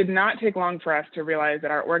 It did not take long for us to realize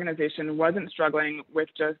that our organization wasn't struggling with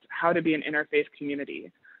just how to be an interfaith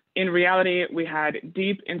community. In reality, we had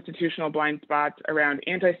deep institutional blind spots around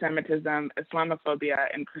anti-Semitism, Islamophobia,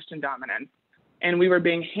 and Christian dominance. And we were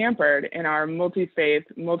being hampered in our multi-faith,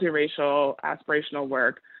 multiracial, aspirational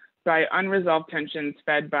work by unresolved tensions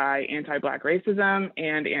fed by anti-Black racism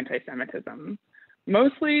and anti-Semitism.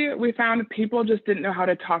 Mostly, we found people just didn't know how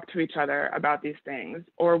to talk to each other about these things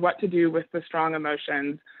or what to do with the strong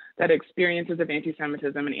emotions that experiences of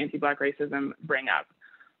anti-Semitism and anti-Black racism bring up,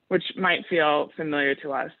 which might feel familiar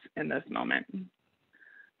to us in this moment.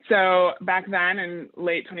 So back then in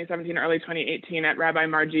late 2017, early 2018, at Rabbi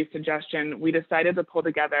Margie's suggestion, we decided to pull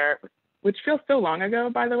together, which feels so long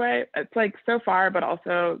ago, by the way. It's like so far, but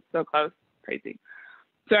also so close, crazy.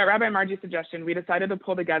 So at Rabbi Margie's suggestion, we decided to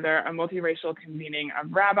pull together a multiracial convening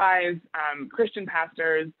of rabbis, Christian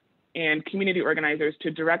pastors, and community organizers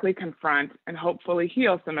to directly confront and hopefully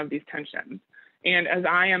heal some of these tensions. And as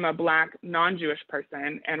I am a Black non-Jewish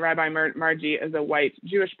person and Rabbi Margie is a white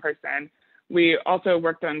Jewish person, we also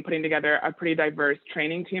worked on putting together a pretty diverse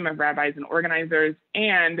training team of rabbis and organizers,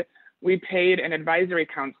 and we paid an advisory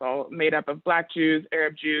council made up of Black Jews,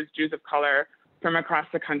 Arab Jews, Jews of color from across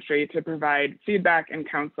the country to provide feedback and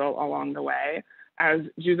counsel along the way, as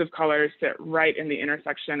Jews of color sit right in the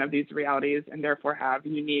intersection of these realities and therefore have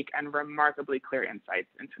unique and remarkably clear insights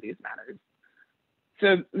into these matters.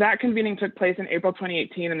 So that convening took place in April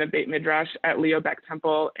 2018 in the Beit Midrash at Leo Beck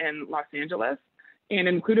Temple in Los Angeles, and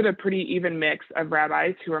included a pretty even mix of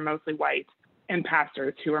rabbis who were mostly white and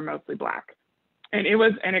pastors who were mostly Black. And it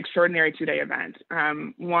was an extraordinary two-day event,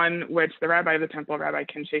 one which the rabbi of the temple, Rabbi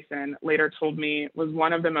Ken Chasen, later told me was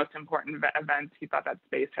one of the most important events he thought that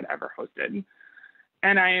space had ever hosted.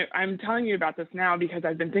 And I'm telling you about this now because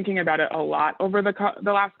I've been thinking about it a lot over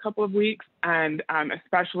the last couple of weeks, and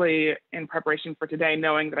especially in preparation for today,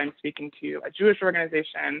 knowing that I'm speaking to a Jewish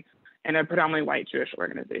organization and a predominantly white Jewish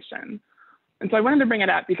organization. And so I wanted to bring it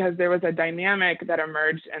up because there was a dynamic that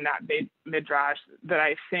emerged in that midrash that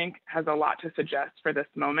I think has a lot to suggest for this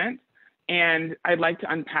moment. And I'd like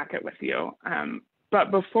to unpack it with you.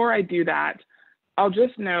 But before I do that, I'll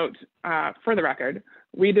just note, for the record,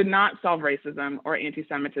 we did not solve racism or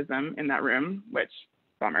anti-Semitism in that room, which,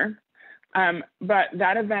 bummer. But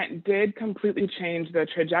that event did completely change the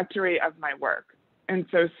trajectory of my work. And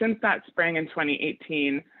so since that spring in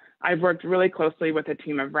 2018, I've worked really closely with a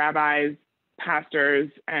team of rabbis, pastors,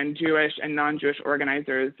 and Jewish and non-Jewish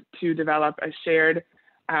organizers to develop a shared,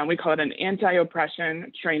 we call it an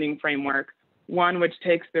anti-oppression training framework, one which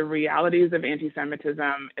takes the realities of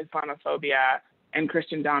anti-Semitism, Islamophobia, and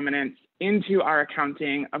Christian dominance into our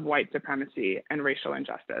accounting of white supremacy and racial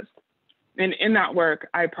injustice. And in that work,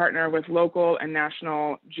 I partner with local and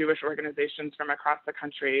national Jewish organizations from across the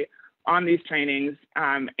country on these trainings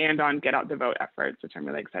and on Get Out the Vote efforts, which I'm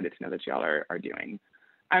really excited to know that y'all are doing.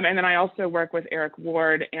 And then I also work with Eric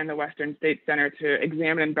Ward and the Western States Center to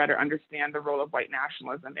examine and better understand the role of white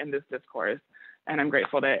nationalism in this discourse. And I'm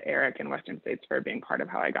grateful to Eric and Western States for being part of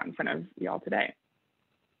how I got in front of y'all today.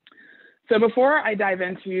 So before I dive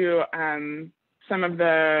into some of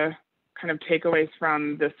the kind of takeaways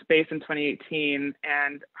from the space in 2018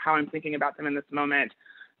 and how I'm thinking about them in this moment,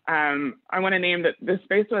 I want to name that this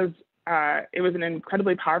space was it was an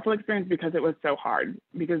incredibly powerful experience because it was so hard,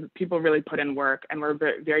 because people really put in work and were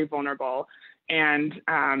very vulnerable, and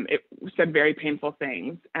it said very painful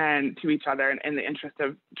things and to each other in the interest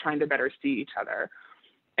of trying to better see each other.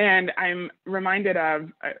 And I'm reminded of,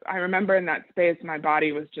 I remember in that space, my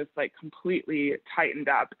body was just like completely tightened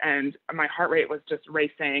up and my heart rate was just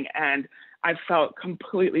racing, and I felt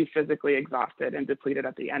completely physically exhausted and depleted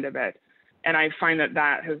at the end of it. And I find that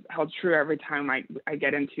that has held true every time I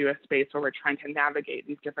get into a space where we're trying to navigate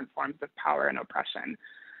these different forms of power and oppression.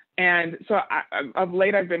 And so of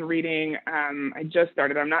late, I've been reading, I just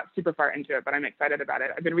started, I'm not super far into it, but I'm excited about it.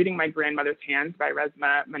 I've been reading My Grandmother's Hands by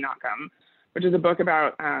Resmaa Menakem, which is a book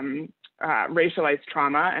about racialized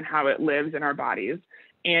trauma and how it lives in our bodies.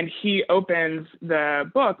 And he opens the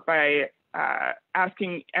book by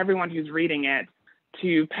asking everyone who's reading it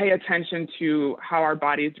to pay attention to how our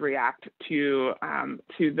bodies react to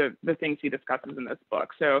the things he discusses in this book.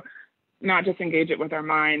 So not just engage it with our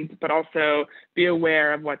minds, but also be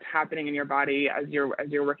aware of what's happening in your body as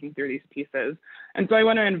you're working through these pieces. And so I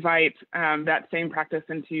want to invite that same practice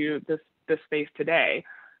into this space today.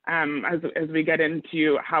 As we get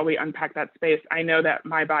into how we unpack that space, I know that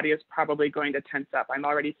my body is probably going to tense up. I'm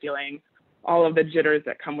already feeling all of the jitters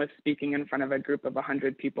that come with speaking in front of a group of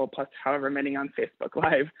 100 people, plus however many on Facebook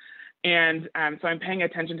Live. And so I'm paying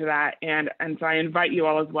attention to that. And so I invite you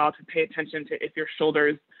all as well to pay attention to if your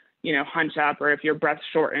shoulders, hunch up, or if your breath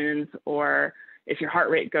shortens, or if your heart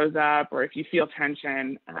rate goes up, or if you feel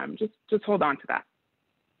tension, just hold on to that.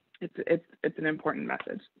 It's an important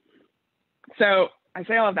message. So I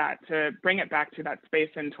say all of that to bring it back to that space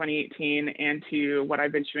in 2018 and to what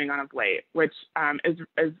I've been chewing on of late, which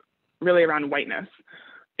is really around whiteness.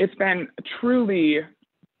 It's been truly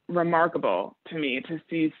remarkable to me to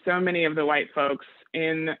see so many of the white folks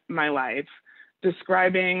in my life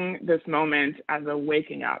describing this moment as a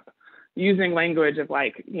waking up, using language of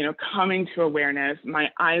coming to awareness, my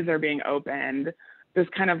eyes are being opened, this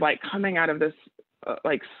kind of coming out of this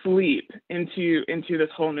sleep into this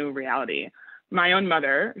whole new reality. My own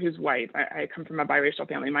mother, who's white, I come from a biracial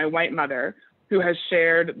family, my white mother, who has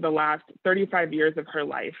shared the last 35 years of her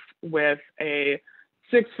life with a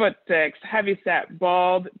 6'6", heavyset,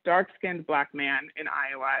 bald, dark-skinned Black man in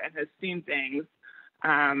Iowa, and has seen things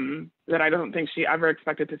that I don't think she ever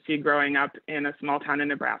expected to see growing up in a small town in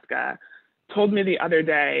Nebraska, told me the other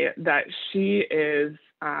day that she is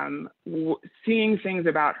seeing things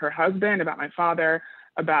about her husband, about my father,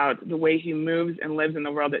 about the way he moves and lives in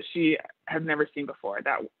the world that she had never seen before,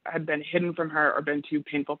 that had been hidden from her or been too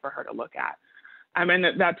painful for her to look at. And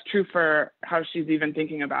that's true for how she's even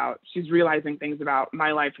thinking about, she's realizing things about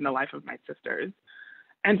my life and the life of my sisters.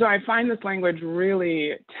 And so I find this language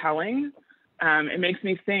really telling. It makes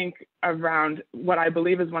me think around what I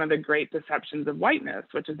believe is one of the great deceptions of whiteness,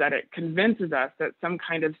 which is that it convinces us that some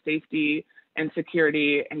kind of safety and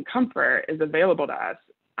security and comfort is available to us.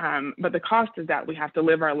 But the cost is that we have to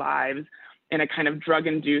live our lives in a kind of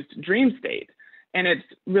drug-induced dream state. And it's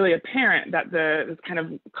really apparent that this kind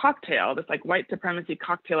of cocktail, this like white supremacy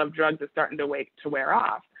cocktail of drugs is starting to wear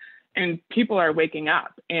off. And people are waking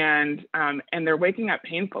up, and they're waking up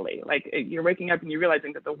painfully. Like you're waking up and you're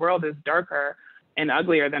realizing that the world is darker and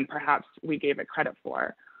uglier than perhaps we gave it credit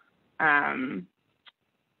for. And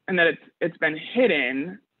that it's been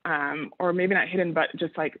hidden, or maybe not hidden, but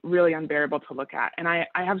just like really unbearable to look at. And I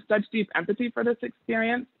have such deep empathy for this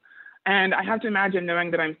experience. And I have to imagine, knowing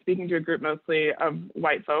that I'm speaking to a group mostly of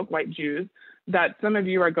white folk, white Jews, that some of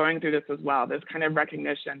you are going through this as well. This kind of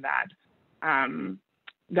recognition that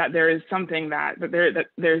that there is something that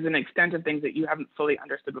there's an extent of things that you haven't fully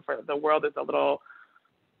understood before. That the world is a little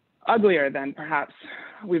uglier than perhaps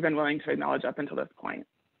we've been willing to acknowledge up until this point.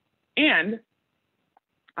 And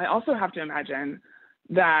I also have to imagine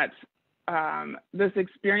that this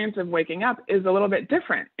experience of waking up is a little bit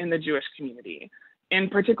different in the Jewish community, and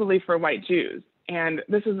particularly for white Jews. And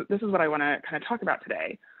this is what I want to kind of talk about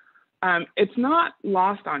today. It's not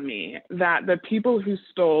lost on me that the people who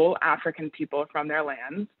stole African people from their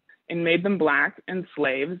lands and made them Black and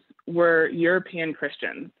slaves were European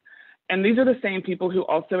Christians. And these are the same people who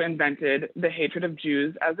also invented the hatred of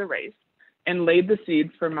Jews as a race and laid the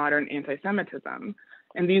seeds for modern anti-Semitism.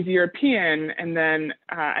 And these European and then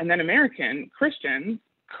American Christians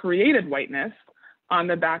created whiteness on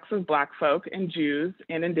the backs of Black folk and Jews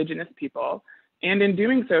and indigenous people, and in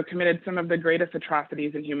doing so committed some of the greatest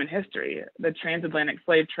atrocities in human history: the transatlantic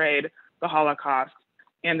slave trade, the Holocaust,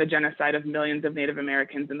 and the genocide of millions of Native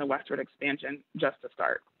Americans in the westward expansion, just to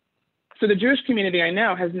start. So the Jewish community I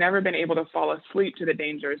know has never been able to fall asleep to the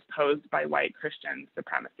dangers posed by white Christian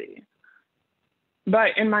supremacy. But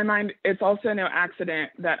in my mind, it's also no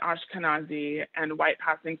accident that Ashkenazi and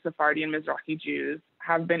white-passing Sephardi and Mizrahi Jews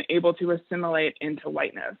have been able to assimilate into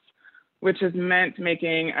whiteness, which has meant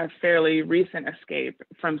making a fairly recent escape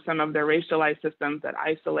from some of the racialized systems that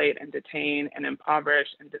isolate and detain and impoverish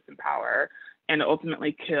and disempower and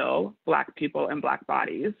ultimately kill Black people and Black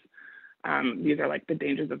bodies. These are like the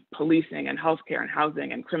dangers of policing and healthcare and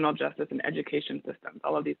housing and criminal justice and education systems.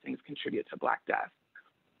 All of these things contribute to Black death.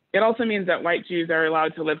 It also means that white Jews are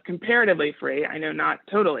allowed to live comparatively free, I know not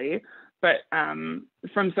totally, but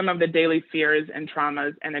from some of the daily fears and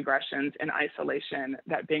traumas and aggressions and isolation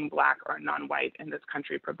that being Black or non-white in this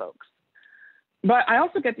country provokes. But I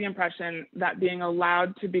also get the impression that being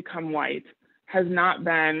allowed to become white has not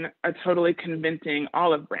been a totally convincing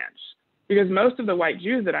olive branch, because most of the white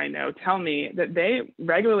Jews that I know tell me that they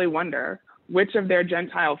regularly wonder which of their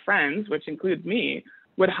Gentile friends, which includes me,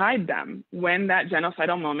 would hide them when that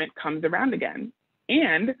genocidal moment comes around again.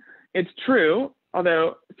 And it's true,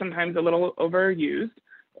 although sometimes a little overused,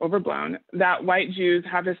 overblown, that white Jews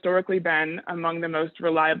have historically been among the most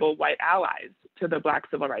reliable white allies to the Black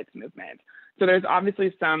civil rights movement. So there's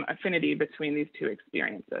obviously some affinity between these two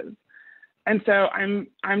experiences. And so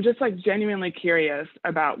I'm just like genuinely curious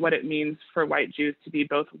about what it means for white Jews to be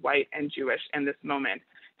both white and Jewish in this moment.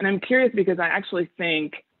 And I'm curious because I actually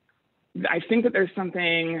think that there's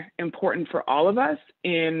something important for all of us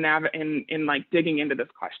in like digging into this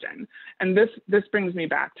question. And this brings me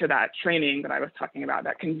back to that training that I was talking about,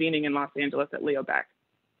 that convening in Los Angeles at Leo Beck.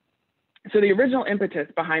 So the original impetus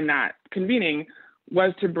behind that convening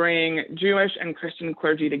was to bring Jewish and Christian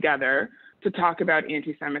clergy together to talk about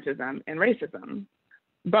anti-Semitism and racism.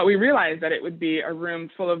 But we realized that it would be a room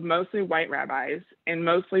full of mostly white rabbis and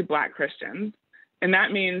mostly Black Christians. And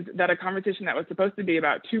that means that a conversation that was supposed to be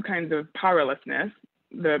about two kinds of powerlessness,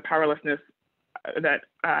 the powerlessness that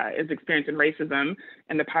is experienced in racism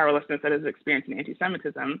and the powerlessness that is experienced in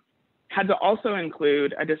anti-Semitism, had to also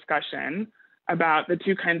include a discussion about the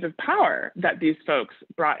two kinds of power that these folks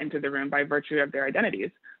brought into the room by virtue of their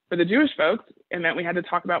identities. For the Jewish folks, it meant we had to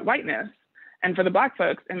talk about whiteness. And for the Black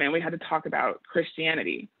folks, it meant we had to talk about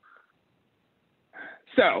Christianity.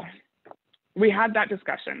 So we had that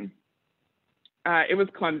discussion. it was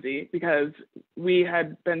clumsy because we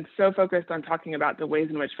had been so focused on talking about the ways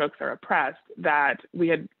in which folks are oppressed that we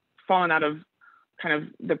had fallen out of kind of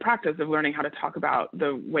the practice of learning how to talk about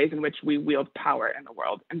the ways in which we wield power in the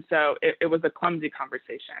world. And so it was a clumsy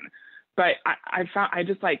conversation, but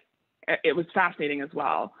it was fascinating as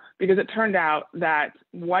well, because it turned out that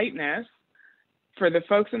whiteness, for the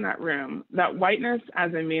folks in that room, that whiteness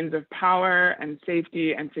as a means of power and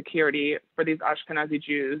safety and security for these Ashkenazi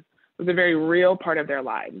Jews was a very real part of their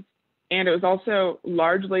lives. And it was also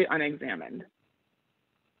largely unexamined.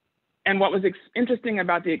 And what was interesting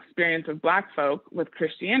about the experience of Black folk with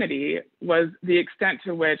Christianity was the extent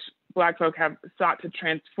to which Black folk have sought to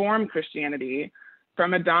transform Christianity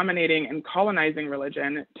from a dominating and colonizing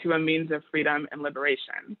religion to a means of freedom and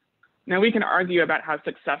liberation. Now, we can argue about how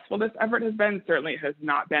successful this effort has been. Certainly it has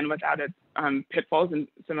not been without its pitfalls, and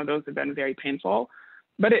some of those have been very painful.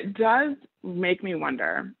 But it does make me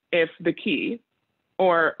wonder if the key,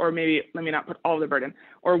 or maybe let me not put all the burden,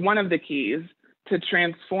 or one of the keys to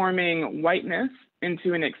transforming whiteness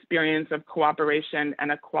into an experience of cooperation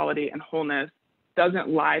and equality and wholeness doesn't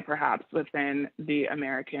lie perhaps within the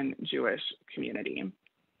American Jewish community.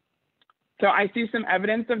 So I see some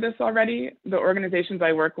evidence of this already. The organizations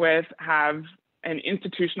I work with have an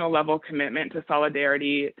institutional level commitment to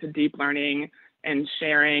solidarity, to deep learning and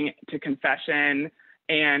sharing, to confession,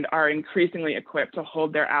 and are increasingly equipped to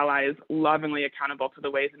hold their allies lovingly accountable to the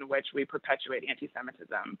ways in which we perpetuate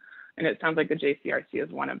anti-Semitism. And it sounds like the JCRC is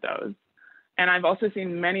one of those. And I've also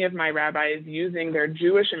seen many of my rabbis using their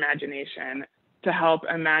Jewish imagination to help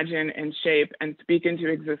imagine and shape and speak into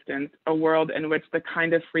existence a world in which the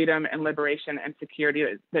kind of freedom and liberation and security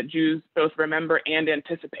that Jews both remember and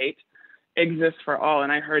anticipate exists for all.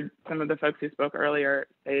 And I heard some of the folks who spoke earlier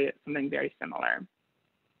say something very similar.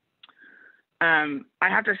 I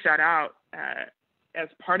have to shout out, as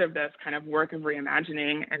part of this kind of work of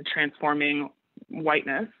reimagining and transforming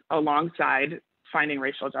whiteness alongside finding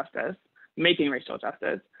racial justice, making racial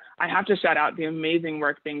justice, I have to shout out the amazing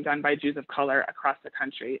work being done by Jews of color across the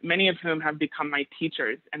country, many of whom have become my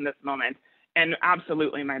teachers in this moment and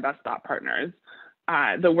absolutely my best thought partners.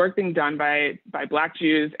 The work being done by Black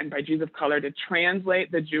Jews and by Jews of color to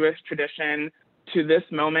translate the Jewish tradition to this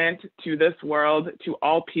moment, to this world, to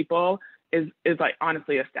all people is like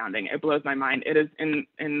honestly astounding. It blows my mind. It is in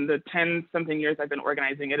the 10 something years I've been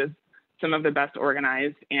organizing, it is some of the best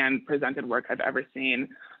organized and presented work I've ever seen.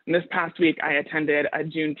 And this past week, I attended a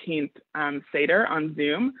Juneteenth Seder on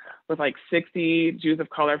Zoom with like 60 Jews of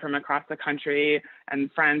color from across the country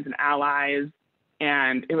and friends and allies.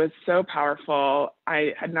 And it was so powerful.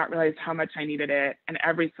 I had not realized how much I needed it. And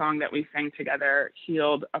every song that we sang together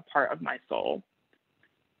healed a part of my soul.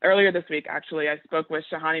 Earlier this week, actually, I spoke with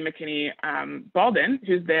Shahani McKinney-Baldwin,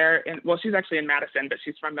 who's there, she's actually in Madison, but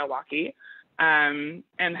she's from Milwaukee, and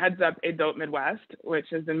heads up Edot Midwest,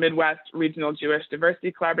 which is the Midwest Regional Jewish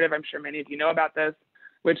Diversity Collaborative. I'm sure many of you know about this,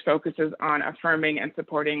 which focuses on affirming and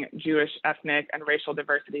supporting Jewish, ethnic, and racial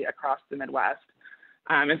diversity across the Midwest.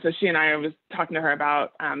 And so she and I was talking to her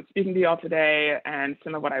about speaking to you all today and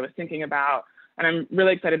some of what I was thinking about. And I'm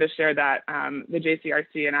really excited to share that the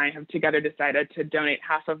JCRC and I have together decided to donate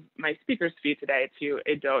half of my speaker's fee today to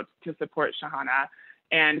Edot to support Shahana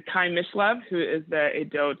and Kai Mishlove, who is the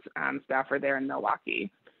Edot staffer there in Milwaukee.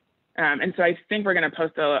 And so I think we're going to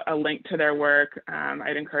post a link to their work.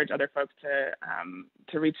 I'd encourage other folks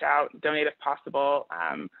to reach out, donate if possible,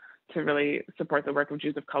 to really support the work of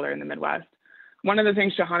Jews of color in the Midwest. One of the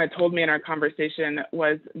things Shahana told me in our conversation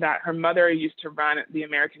was that her mother used to run the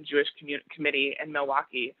American Jewish Committee in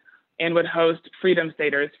Milwaukee and would host freedom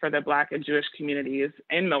seders for the Black and Jewish communities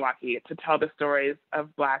in Milwaukee to tell the stories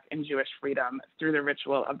of Black and Jewish freedom through the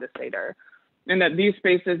ritual of the seder. And that these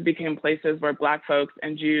spaces became places where Black folks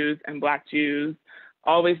and Jews and Black Jews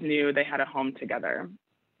always knew they had a home together.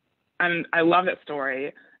 And I love that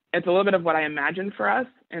story. It's a little bit of what I imagine for us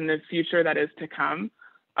in the future that is to come,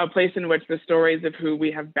 a place in which the stories of who we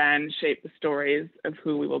have been shape the stories of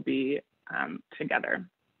who we will be together.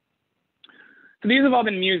 So these have all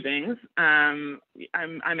been musings. I'm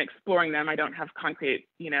exploring them. I don't have concrete,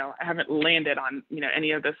 I haven't landed on,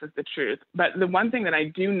 any of this is the truth. But the one thing that I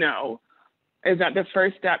do know is that the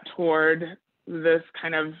first step toward this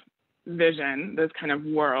kind of vision, this kind of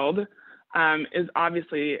world, is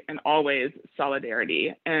obviously and always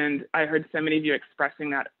solidarity. And I heard so many of you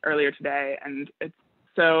expressing that earlier today, and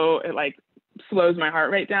it like slows my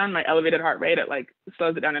heart rate down, my elevated heart rate, it like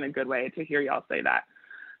slows it down in a good way to hear y'all say that.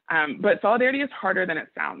 But solidarity is harder than it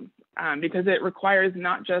sounds because it requires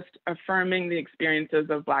not just affirming the experiences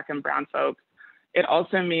of Black and brown folks, it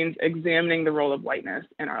also means examining the role of whiteness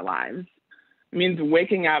in our lives. It means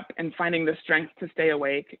waking up and finding the strength to stay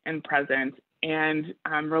awake and present, and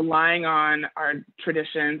relying on our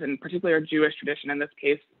traditions, and particularly our Jewish tradition in this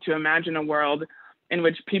case, to imagine a world in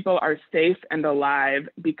which people are safe and alive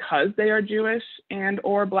because they are Jewish and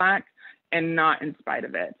or Black, and not in spite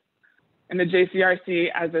of it. And the JCRC,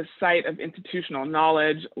 as a site of institutional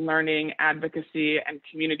knowledge, learning, advocacy, and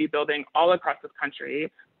community building all across this country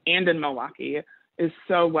and in Milwaukee, is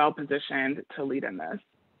so well positioned to lead in this.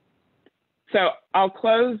 So I'll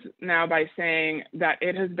close now by saying that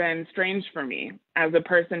it has been strange for me, as a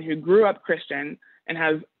person who grew up Christian and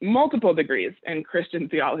has multiple degrees in Christian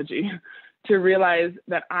theology, to realize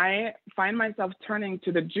that I find myself turning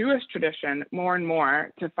to the Jewish tradition more and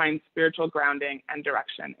more to find spiritual grounding and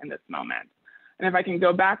direction in this moment. And if I can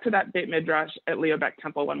go back to that Beit Midrash at Leobeck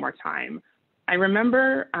Temple one more time, I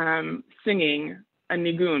remember singing a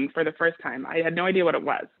nigun for the first time. I had no idea what it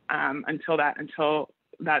was until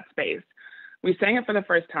that space. We sang it for the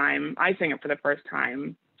first time. I sang it for the first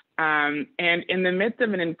time. And in the midst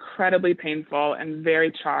of an incredibly painful and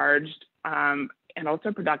very charged and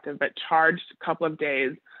also productive, but charged couple of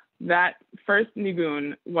days, that first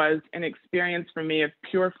nigun was an experience for me of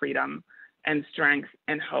pure freedom and strength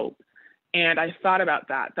and hope. And I thought about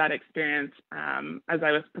that experience as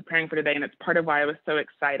I was preparing for today. And it's part of why I was so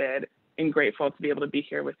excited and grateful to be able to be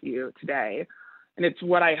here with you today. And it's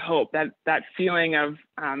what I hope, that feeling of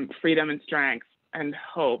freedom and strength and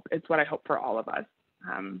hope, it's what I hope for all of us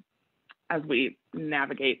as we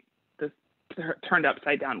navigate this turned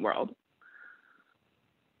upside down world.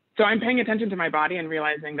 So I'm paying attention to my body and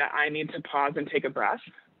realizing that I need to pause and take a breath.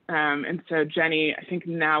 And so Jenny, I think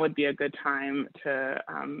now would be a good time to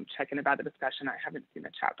check in about the discussion. I haven't seen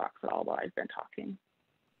the chat box at all while I've been talking.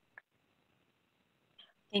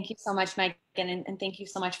 Thank you so much, Megan, and thank you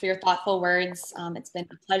so much for your thoughtful words. It's been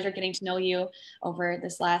a pleasure getting to know you over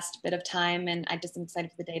this last bit of time, and I just am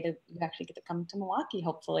excited for the day that you actually get to come to Milwaukee,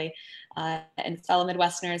 hopefully, and fellow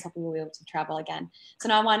Midwesterners, hopefully we'll be able to travel again. So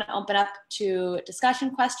now I want to open up to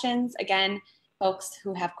discussion questions. Again, folks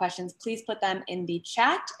who have questions, please put them in the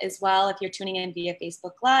chat as well. If you're tuning in via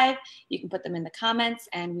Facebook Live, you can put them in the comments,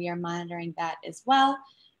 and we are monitoring that as well.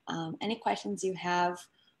 Any questions you have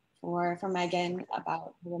for Megan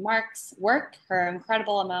about her remarks, work, her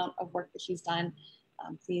incredible amount of work that she's done,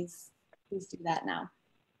 please do that now.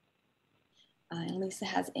 And Lisa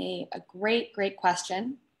has a great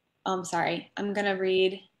question. I'm sorry, I'm gonna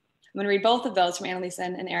read both of those from Annalisa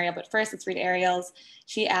and Ariel, but first let's read Ariel's.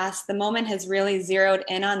 She asked, the moment has really zeroed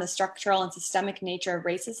in on the structural and systemic nature of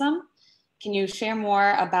racism. Can you share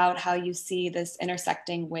more about how you see this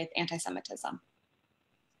intersecting with anti-Semitism?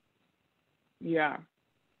 Yeah.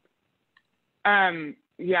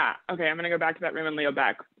 Okay, I'm gonna go back to that room in Leo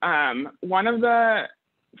Beck.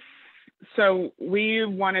 So we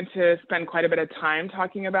wanted to spend quite a bit of time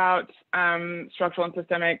talking about structural and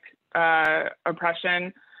systemic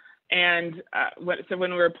oppression. And so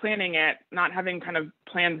when we were planning it, not having kind of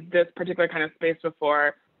planned this particular kind of space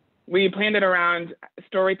before, we planned it around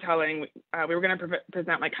storytelling. We were gonna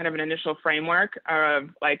present like kind of an initial framework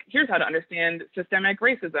of like, here's how to understand systemic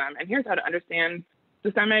racism, and here's how to understand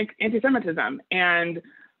systemic anti-Semitism. And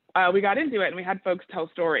we got into it and we had folks tell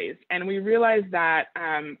stories, and we realized that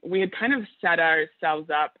we had kind of set ourselves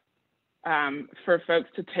up for folks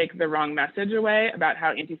to take the wrong message away about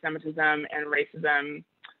how anti-Semitism and racism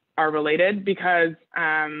are related, because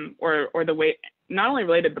or the way, not only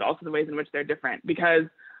related, but also the ways in which they're different. Because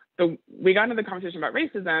we got into the conversation about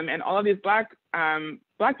racism, and all of these black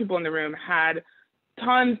people in the room had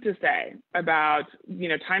tons to say about,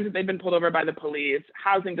 times that they've been pulled over by the police,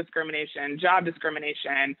 housing discrimination, job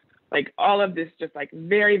discrimination, like all of this, just like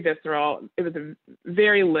very visceral. It was a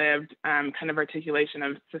very lived kind of articulation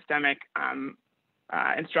of systemic and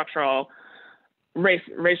structural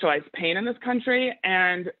racialized pain in this country.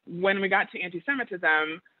 And when we got to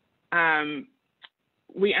anti-Semitism,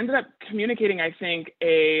 we ended up communicating, I think,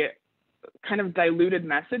 a kind of diluted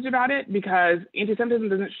message about it, because anti-Semitism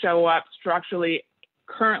doesn't show up structurally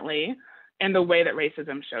currently in the way that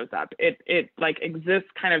racism shows up. It like exists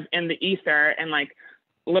kind of in the ether, and like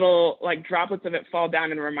little like droplets of it fall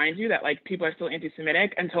down and remind you that like people are still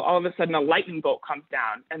anti-Semitic, until all of a sudden a lightning bolt comes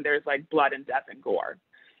down and there's like blood and death and gore.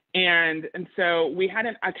 And so we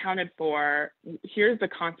hadn't accounted for, here's the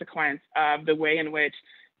consequence of the way in which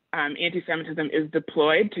anti-Semitism is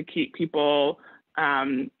deployed to keep people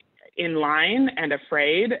in line and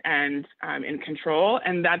afraid and in control.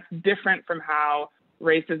 And that's different from how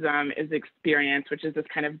racism is experienced, which is this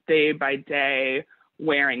kind of day by day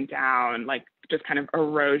wearing down, like just kind of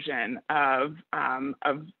erosion of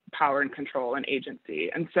power and control and agency.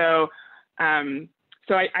 And so,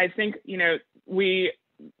 I think,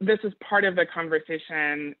 this is part of the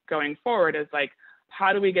conversation going forward, is like,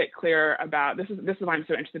 how do we get clear about, this is why I'm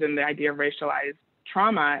so interested in the idea of racialized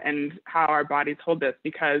trauma and how our bodies hold this,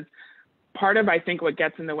 because part of, I think, what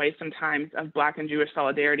gets in the way sometimes of Black and Jewish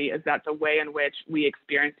solidarity is that the way in which we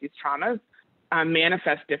experience these traumas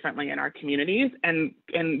manifests differently in our communities and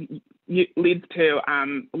leads to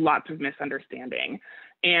lots of misunderstanding.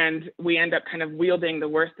 And we end up kind of wielding the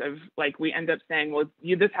worst of, like, we end up saying, well,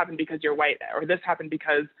 this happened because you're white, or this happened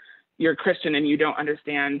because you're Christian and you don't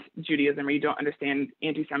understand Judaism, or you don't understand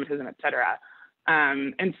anti-Semitism, et cetera.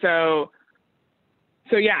 And so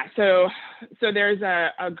there's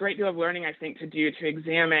a great deal of learning, I think, to do to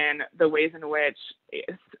examine the ways in which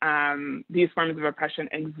these forms of oppression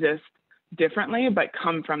exist differently, but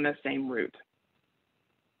come from the same root.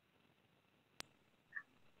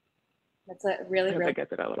 That's a really, I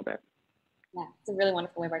gets it a little bit. Yeah, it's a really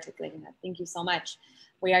wonderful way of articulating that. Thank you so much.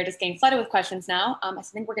 We are just getting flooded with questions now. I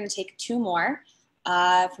think we're going to take two more.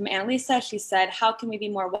 From Annalisa, she said, how can we be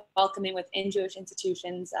more welcoming within Jewish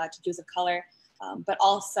institutions to Jews of color, but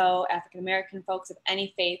also African-American folks of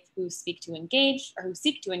any faith who seek to engage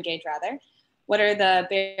rather? What are the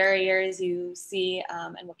barriers you see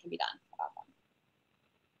and what can be done about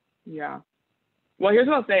them? Yeah. Well, here's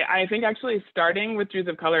what I'll say. I think actually starting with Jews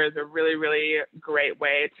of color is a really, really great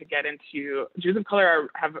way to get into, Jews of color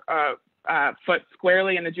have a foot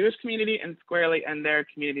squarely in the Jewish community and squarely in their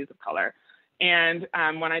communities of color. And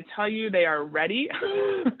when I tell you they are ready,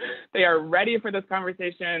 they are ready for this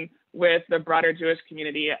conversation with the broader Jewish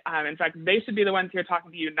community. In fact, they should be the ones here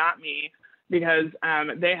talking to you, not me, because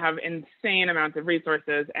they have insane amounts of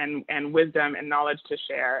resources and wisdom and knowledge to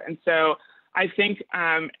share. And so I think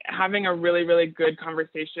having a really, really good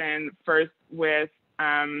conversation first with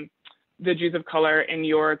the Jews of color in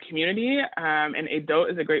your community and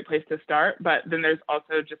Edot is a great place to start. But then there's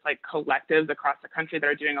also just like collectives across the country that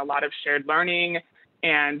are doing a lot of shared learning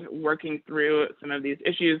and working through some of these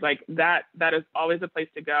issues. Like that is always a place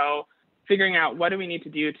to go, figuring out what do we need to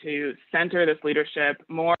do to center this leadership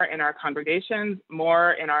more in our congregations,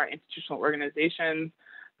 more in our institutional organizations,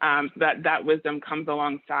 so that wisdom comes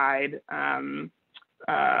alongside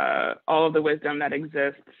all of the wisdom that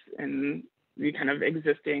exists in the kind of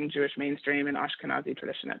existing Jewish mainstream and Ashkenazi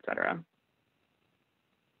tradition, et cetera.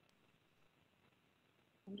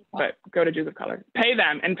 But go to Jews of color. Pay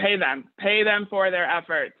them for their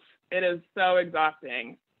efforts. It is so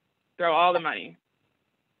exhausting. Throw all the money.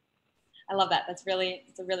 I love that. It's a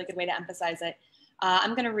really good way to emphasize it.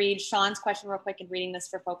 I'm going to read Sean's question real quick and reading this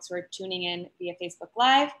for folks who are tuning in via Facebook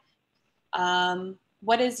Live.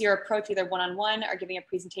 What is your approach, either one-on-one or giving a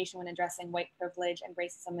presentation when addressing white privilege and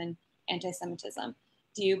racism and anti-Semitism?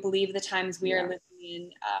 Do you believe the times we are living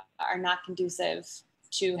in are not conducive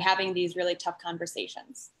to having these really tough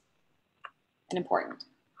conversations and important?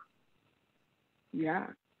 Yeah.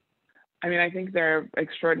 I mean, I think they're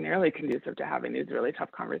extraordinarily conducive to having these really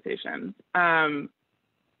tough conversations.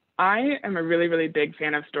 I am a really, really big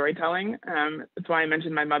fan of storytelling. It's why I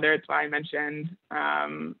mentioned my mother. It's why I mentioned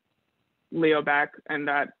Leo Beck and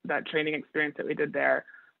that training experience that we did there.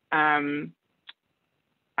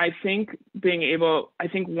 I think being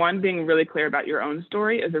really clear about your own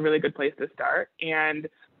story is a really good place to start, and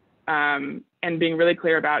being really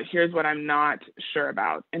clear about here's what I'm not sure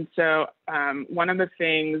about. And so one of the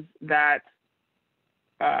things that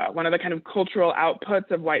one of the kind of cultural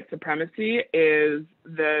outputs of white supremacy is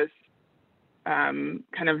this kind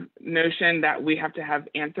of notion that we have to have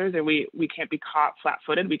answers, and we can't be caught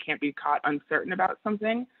flat-footed. We can't be caught uncertain about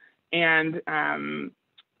something. And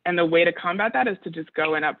the way to combat that is to just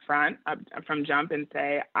go in up front, from jump, and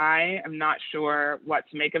say, I am not sure what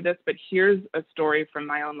to make of this, but here's a story from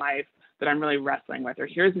my own life that I'm really wrestling with, or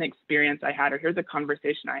here's an experience I had, or here's a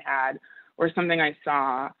conversation I had, or something I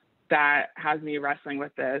saw that has me wrestling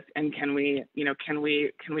with this, and can we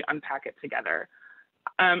unpack it together?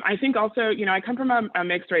 I think also, I come from a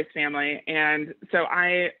mixed race family, and so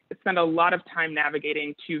I spend a lot of time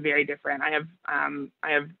navigating two very different. I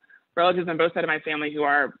have relatives on both sides of my family who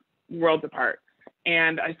are worlds apart,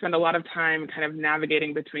 and I spend a lot of time kind of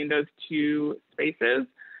navigating between those two spaces.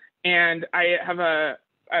 And I have a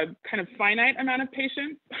kind of finite amount of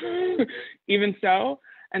patience, even so.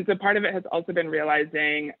 And so part of it has also been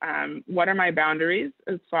realizing what are my boundaries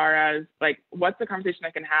as far as like, what's the conversation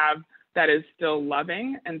I can have that is still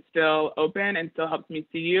loving and still open and still helps me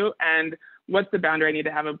see you, and what's the boundary I need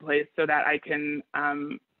to have in place so that I can,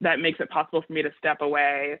 that makes it possible for me to step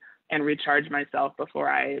away and recharge myself before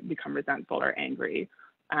I become resentful or angry.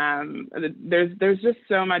 There's just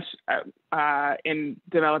so much in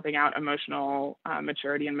developing out emotional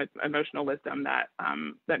maturity and emotional wisdom that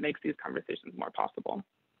that makes these conversations more possible.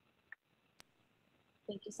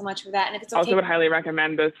 Thank you so much for that. And if it's okay, also would highly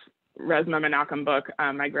recommend this Resma Menachem book,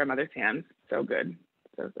 My Grandmother's Hands. So good,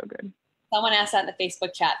 so good. Someone asked that in the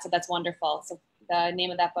Facebook chat, so that's wonderful. So the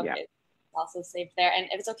name of that book is also saved there. And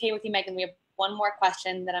if it's okay with you, Megan, we have one more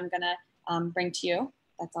question that I'm gonna bring to you.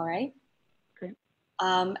 That's all right. Great.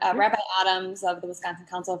 Rabbi Adams of the Wisconsin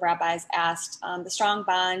Council of Rabbis asked, the strong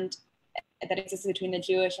bond that exists between the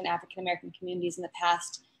Jewish and African American communities in the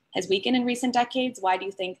past has weakened in recent decades. Why do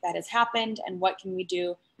you think that has happened, and what can we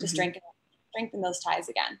do to strengthen those ties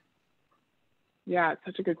again? Yeah, it's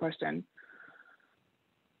such a good question.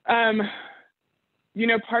 You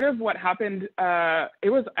know, part of what happened, it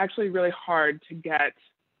was actually really hard to get,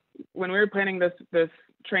 when we were planning this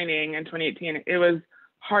training in 2018, it was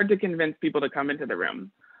hard to convince people to come into the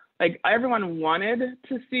room. Like, everyone wanted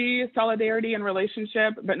to see solidarity and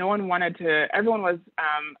relationship, but no one wanted to, everyone was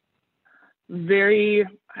very,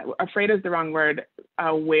 afraid is the wrong word,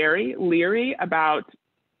 leery about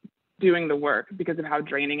doing the work because of how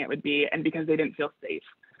draining it would be and because they didn't feel safe.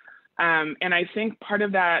 And I think part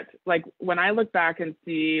of that, like when I look back and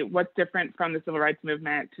see what's different from the civil rights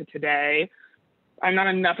movement to today, I'm not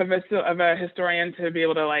enough of a historian to be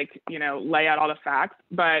able to, like, you know, lay out all the facts,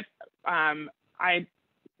 but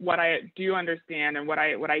what I do understand and what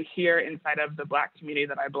I hear inside of the Black community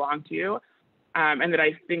that I belong to, and that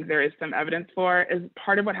I think there is some evidence for, is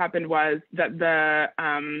part of what happened was that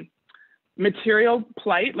the material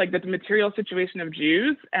plight, like the material situation of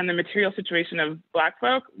Jews and the material situation of Black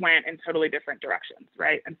folk went in totally different directions,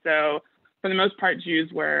 right? And so for the most part, white Jews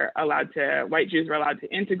were allowed to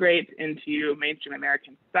integrate into mainstream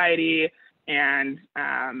American society and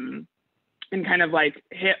kind of like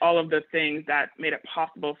hit all of the things that made it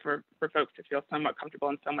possible for folks to feel somewhat comfortable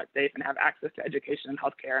and somewhat safe and have access to education and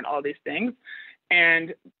healthcare and all of these things.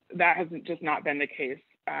 And that has just not been the case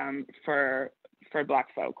for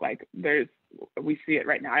Black folk. Like, we see it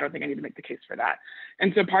right now. I don't think I need to make the case for that.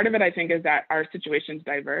 And so part of it, I think, is that our situations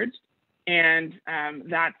diverged, and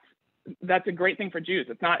that's a great thing for Jews.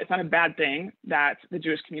 It's not a bad thing that the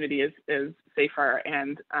Jewish community is safer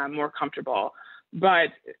and more comfortable. But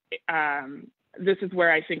this is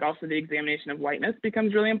where I think also the examination of whiteness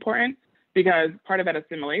becomes really important, because part of that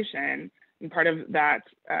assimilation and part of that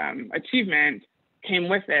achievement came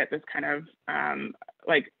with it this kind of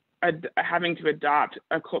having to adopt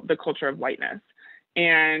the culture of whiteness.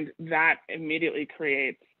 And that immediately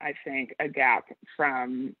creates, I think, a gap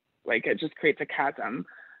from, like, it just creates a chasm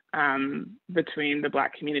between the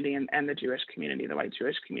Black community and the Jewish community, the white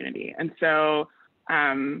Jewish community. And so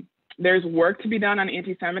there's work to be done on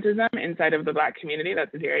anti-Semitism inside of the Black community.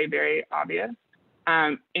 That's very, very obvious.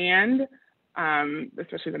 And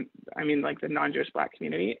especially the non-Jewish Black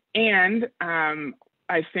community. And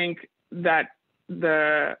I think that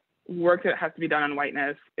the work that has to be done on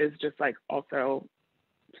whiteness is just, like, also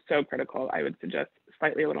so critical. I would suggest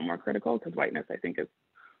slightly a little more critical, because whiteness, I think, is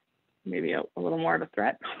maybe a little more of a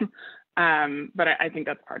threat. But I think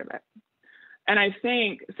that's part of it. And I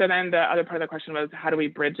think, so then the other part of the question was, how do we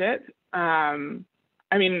bridge it? I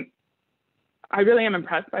mean, I really am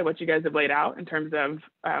impressed by what you guys have laid out in terms of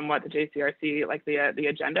what the JCRC, like the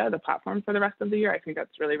agenda, the platform for the rest of the year. I think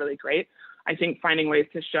that's really, really great. I think finding ways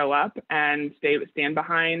to show up and stand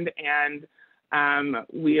behind and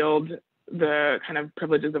wield the kind of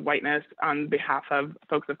privileges of whiteness on behalf of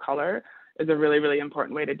folks of color is a really, really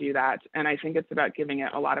important way to do that. And I think it's about giving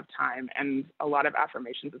it a lot of time and a lot of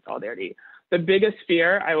affirmations of solidarity. The biggest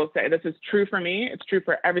fear, I will say, this is true for me, it's true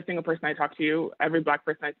for every single person I talk to, every Black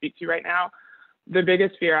person I speak to right now. The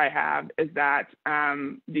biggest fear I have is that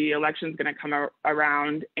the election's going to come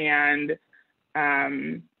around, and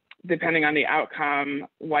depending on the outcome,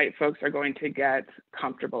 white folks are going to get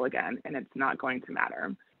comfortable again, and it's not going to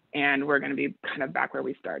matter. And we're going to be kind of back where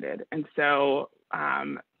we started. And so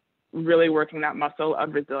really working that muscle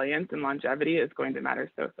of resilience and longevity is going to matter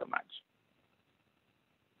so, so much.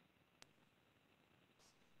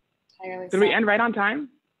 Did we end right on time?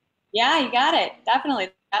 Yeah, you got it. Definitely.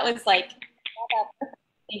 That was like,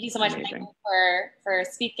 thank you so much, Michael, for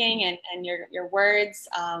speaking and your words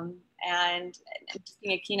and just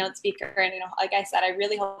being a keynote speaker. And, you know, like I said, I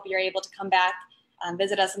really hope you're able to come back,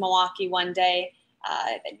 visit us in Milwaukee one day.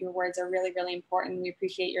 That your words are really, really important. We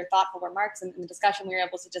appreciate your thoughtful remarks and the discussion we were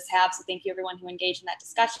able to just have. So thank you everyone who engaged in that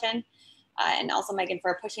discussion. And also Megan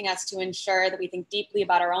for pushing us to ensure that we think deeply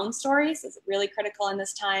about our own stories. It's really critical in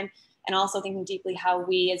this time. And also thinking deeply how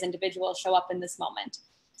we as individuals show up in this moment.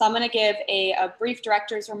 So I'm going to give a brief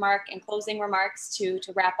director's remark and closing remarks to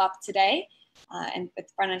wrap up today. And at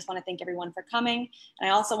the front, I just want to thank everyone for coming. And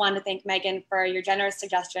I also want to thank Megan for your generous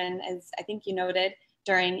suggestion, as I think you noted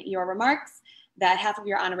during your remarks, that half of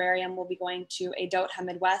your honorarium will be going to a DOTE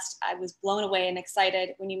Midwest. I was blown away and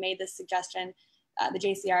excited when you made this suggestion. The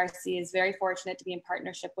JCRC is very fortunate to be in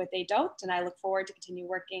partnership with a DOTE, and I look forward to continue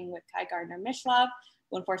working with Kai Gardner-Mishlove,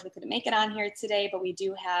 who unfortunately couldn't make it on here today, but we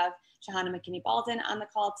do have Shahana McKinney-Baldwin on the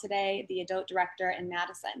call today, the DOTE director in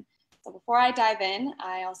Madison. So before I dive in,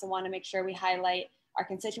 I also want to make sure we highlight our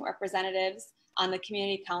constituent representatives on the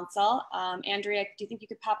Community Council. Andrea, do you think you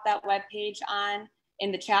could pop that webpage on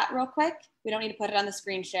in the chat real quick? We don't need to put it on the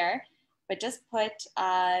screen share, but just put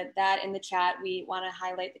that in the chat. We want to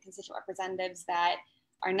highlight the constituent representatives that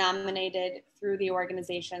are nominated through the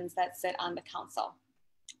organizations that sit on the council.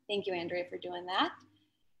 Thank you, Andrea, for doing that.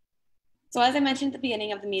 So as I mentioned at the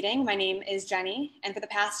beginning of the meeting, my name is Jenny, and for the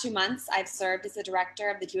past 2 months, I've served as the director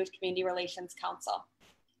of the Jewish Community Relations Council.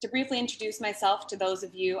 To briefly introduce myself to those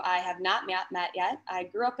of you I have not met yet, I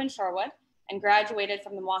grew up in Shorewood and graduated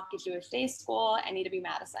from the Milwaukee Jewish Day School and E.W.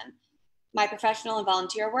 Madison. My professional and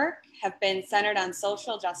volunteer work have been centered on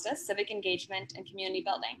social justice, civic engagement, and community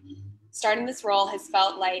building. Starting this role has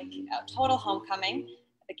felt like a total homecoming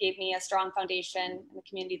that gave me a strong foundation in the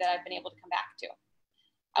community that I've been able to come back to.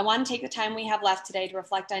 I want to take the time we have left today to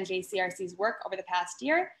reflect on JCRC's work over the past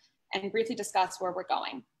year and briefly discuss where we're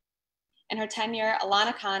going. In her tenure,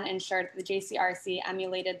 Alana Khan ensured that the JCRC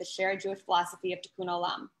emulated the shared Jewish philosophy of Tikkun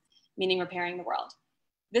Olam, meaning repairing the world.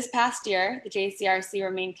 This past year, the JCRC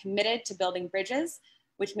remained committed to building bridges,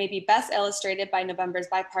 which may be best illustrated by November's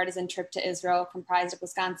bipartisan trip to Israel, comprised of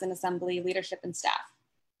Wisconsin Assembly leadership and staff.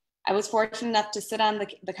 I was fortunate enough to sit on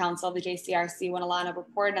the council of the JCRC when Alana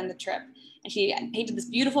reported on the trip, and she painted this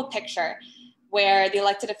beautiful picture where the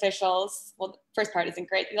elected officials, well, the first part isn't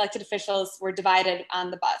great, the elected officials were divided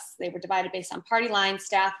on the bus. They were divided based on party lines,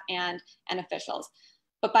 staff, and officials.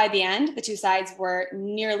 But by the end, the two sides were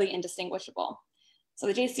nearly indistinguishable. So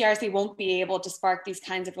the JCRC won't be able to spark these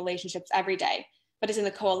kinds of relationships every day, but it's in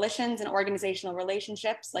the coalitions and organizational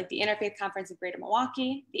relationships like the Interfaith Conference of Greater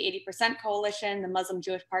Milwaukee, the 80% Coalition, the Muslim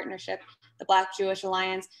Jewish Partnership, the Black Jewish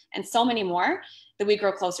Alliance, and so many more that we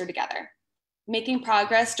grow closer together. Making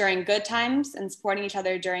progress during good times and supporting each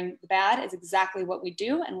other during the bad is exactly what we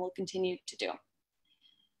do and will continue to do.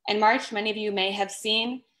 In March, many of you may have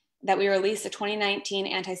seen that we released a 2019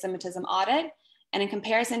 anti-Semitism audit, and in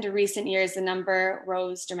comparison to recent years, the number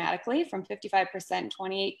rose dramatically from 55% in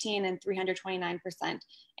 2018 and 329%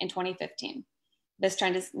 in 2015. This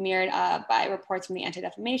trend is mirrored by reports from the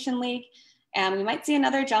Anti-Defamation League, and we might see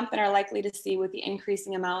another jump and are likely to see with the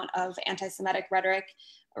increasing amount of anti-Semitic rhetoric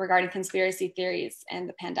regarding conspiracy theories and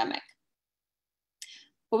the pandemic.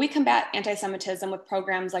 But we combat anti-Semitism with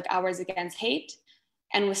programs like Ours Against Hate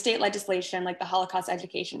and with state legislation like the Holocaust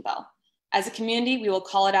Education Bill. As a community, we will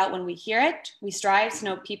call it out when we hear it. We strive to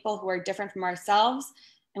know people who are different from ourselves,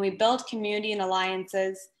 and we build community and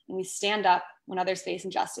alliances, and we stand up when others face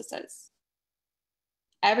injustices.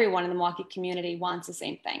 Everyone in the Milwaukee community wants the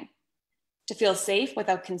same thing: to feel safe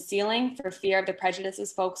without concealing for fear of the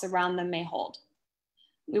prejudices folks around them may hold.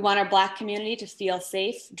 We want our Black community to feel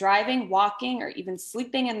safe driving, walking, or even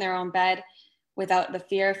sleeping in their own bed without the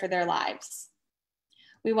fear for their lives.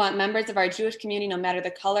 We want members of our Jewish community, no matter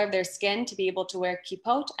the color of their skin, to be able to wear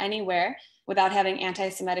kippot anywhere without having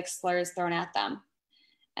anti-Semitic slurs thrown at them.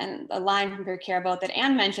 And a line from Pirkei Avot that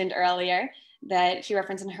Anne mentioned earlier, that she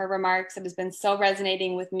referenced in her remarks, that has been so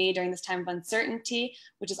resonating with me during this time of uncertainty,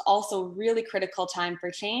 which is also a really critical time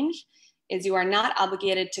for change, is you are not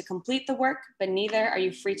obligated to complete the work, but neither are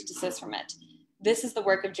you free to desist from it. This is the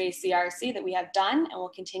work of JCRC that we have done and will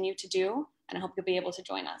continue to do, and I hope you'll be able to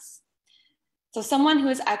join us. So someone who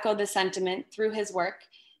has echoed this sentiment through his work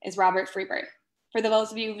is Robert Freebird. For those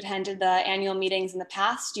of you who've attended the annual meetings in the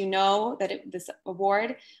past, you know that this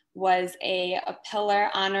award was a pillar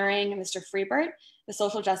honoring Mr. Freebird. The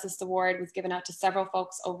Social Justice Award was given out to several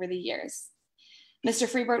folks over the years. Mr.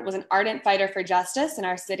 Freebird was an ardent fighter for justice in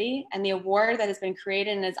our city, and the award that has been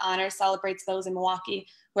created in his honor celebrates those in Milwaukee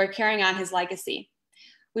who are carrying on his legacy.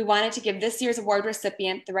 We wanted to give this year's award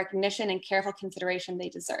recipient the recognition and careful consideration they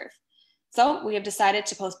deserve. So we have decided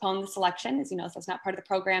to postpone the selection, as you know, so it's not part of the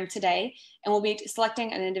program today, and we'll be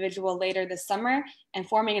selecting an individual later this summer and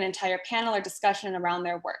forming an entire panel or discussion around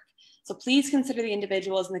their work. So please consider the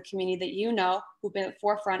individuals in the community that you know who've been at the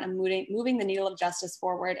forefront of moving the needle of justice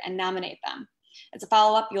forward and nominate them. As a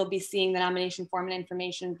follow-up, you'll be seeing the nomination form and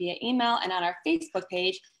information via email and on our Facebook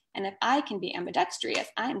page. And if I can be ambidextrous,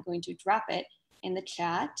 I'm going to drop it in the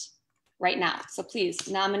chat right now. So please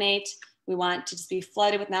nominate We want to just be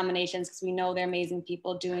flooded with nominations because we know they're amazing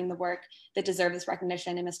people doing the work that deserve this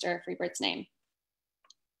recognition in Mr. Freebert's name.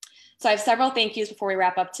 So I have several thank yous before we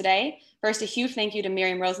wrap up today. First, a huge thank you to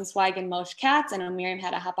Miriam Rosenzweig and Moshe Katz. I know Miriam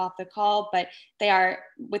had to hop off the call, but they are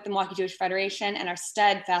with the Milwaukee Jewish Federation and are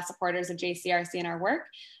steadfast supporters of JCRC and our work.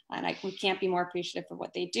 And we can't be more appreciative for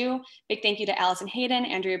what they do. Big thank you to Allison Hayden,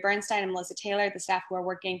 Andrea Bernstein, and Melissa Taylor, the staff who are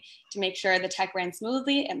working to make sure the tech ran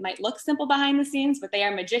smoothly. It might look simple behind the scenes, but they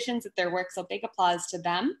are magicians at their work, so big applause to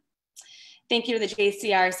them. Thank you to the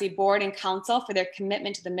JCRC board and council for their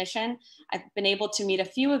commitment to the mission. I've been able to meet a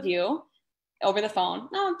few of you over the phone.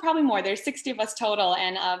 No, probably more. There's 60 of us total,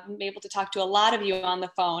 and I've been able to talk to a lot of you on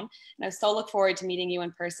the phone. And I so look forward to meeting you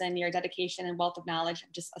in person. Your dedication and wealth of knowledge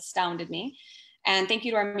have just astounded me. And thank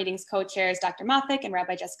you to our meeting's co-chairs, Dr. Moffic and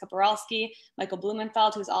Rabbi Jessica Barolsky, Michael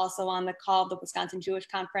Blumenfeld, who's also on the call of the Wisconsin Jewish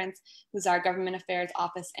Conference, who's our government affairs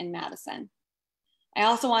office in Madison. I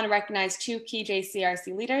also want to recognize two key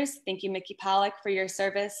JCRC leaders. Thank you, Mickey Pollack, for your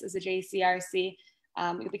service as a JCRC.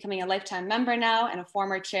 You're becoming a lifetime member now and a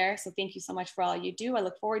former chair. So thank you so much for all you do. I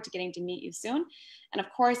look forward to getting to meet you soon. And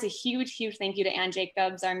of course, a huge, huge thank you to Ann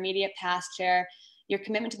Jacobs, our immediate past chair. Your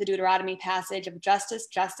commitment to the Deuteronomy passage of justice,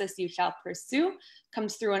 justice you shall pursue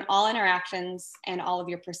comes through in all interactions and all of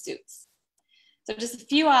your pursuits. So just a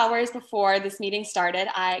few hours before this meeting started,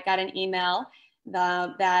 I got an email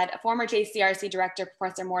that a former JCRC director,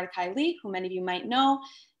 Professor Mordecai Lee, who many of you might know,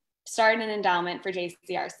 started an endowment for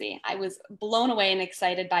JCRC. I was blown away and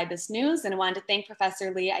excited by this news, and I wanted to thank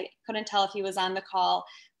Professor Lee. I couldn't tell if he was on the call,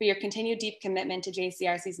 for your continued deep commitment to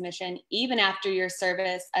JCRC's mission, even after your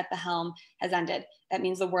service at the helm has ended. That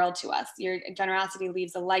means the world to us. Your generosity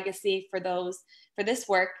leaves a legacy for this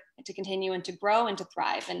work to continue and to grow and to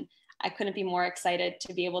thrive. And I couldn't be more excited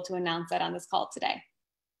to be able to announce that on this call today.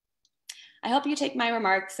 I hope you take my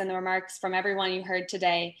remarks and the remarks from everyone you heard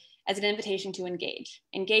today as an invitation to engage.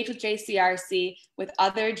 Engage with JCRC, with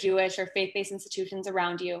other Jewish or faith-based institutions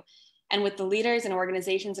around you, and with the leaders and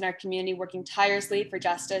organizations in our community working tirelessly for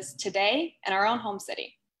justice today in our own home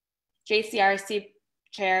city. JCRC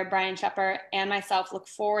Chair Brian Shepper and myself look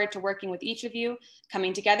forward to working with each of you,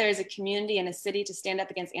 coming together as a community and a city to stand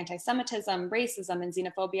up against anti-Semitism, racism, and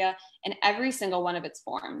xenophobia in every single one of its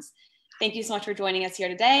forms. Thank you so much for joining us here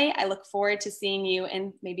today. I look forward to seeing you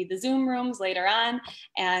in maybe the Zoom rooms later on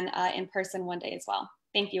and in person one day as well.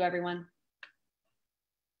 Thank you, everyone.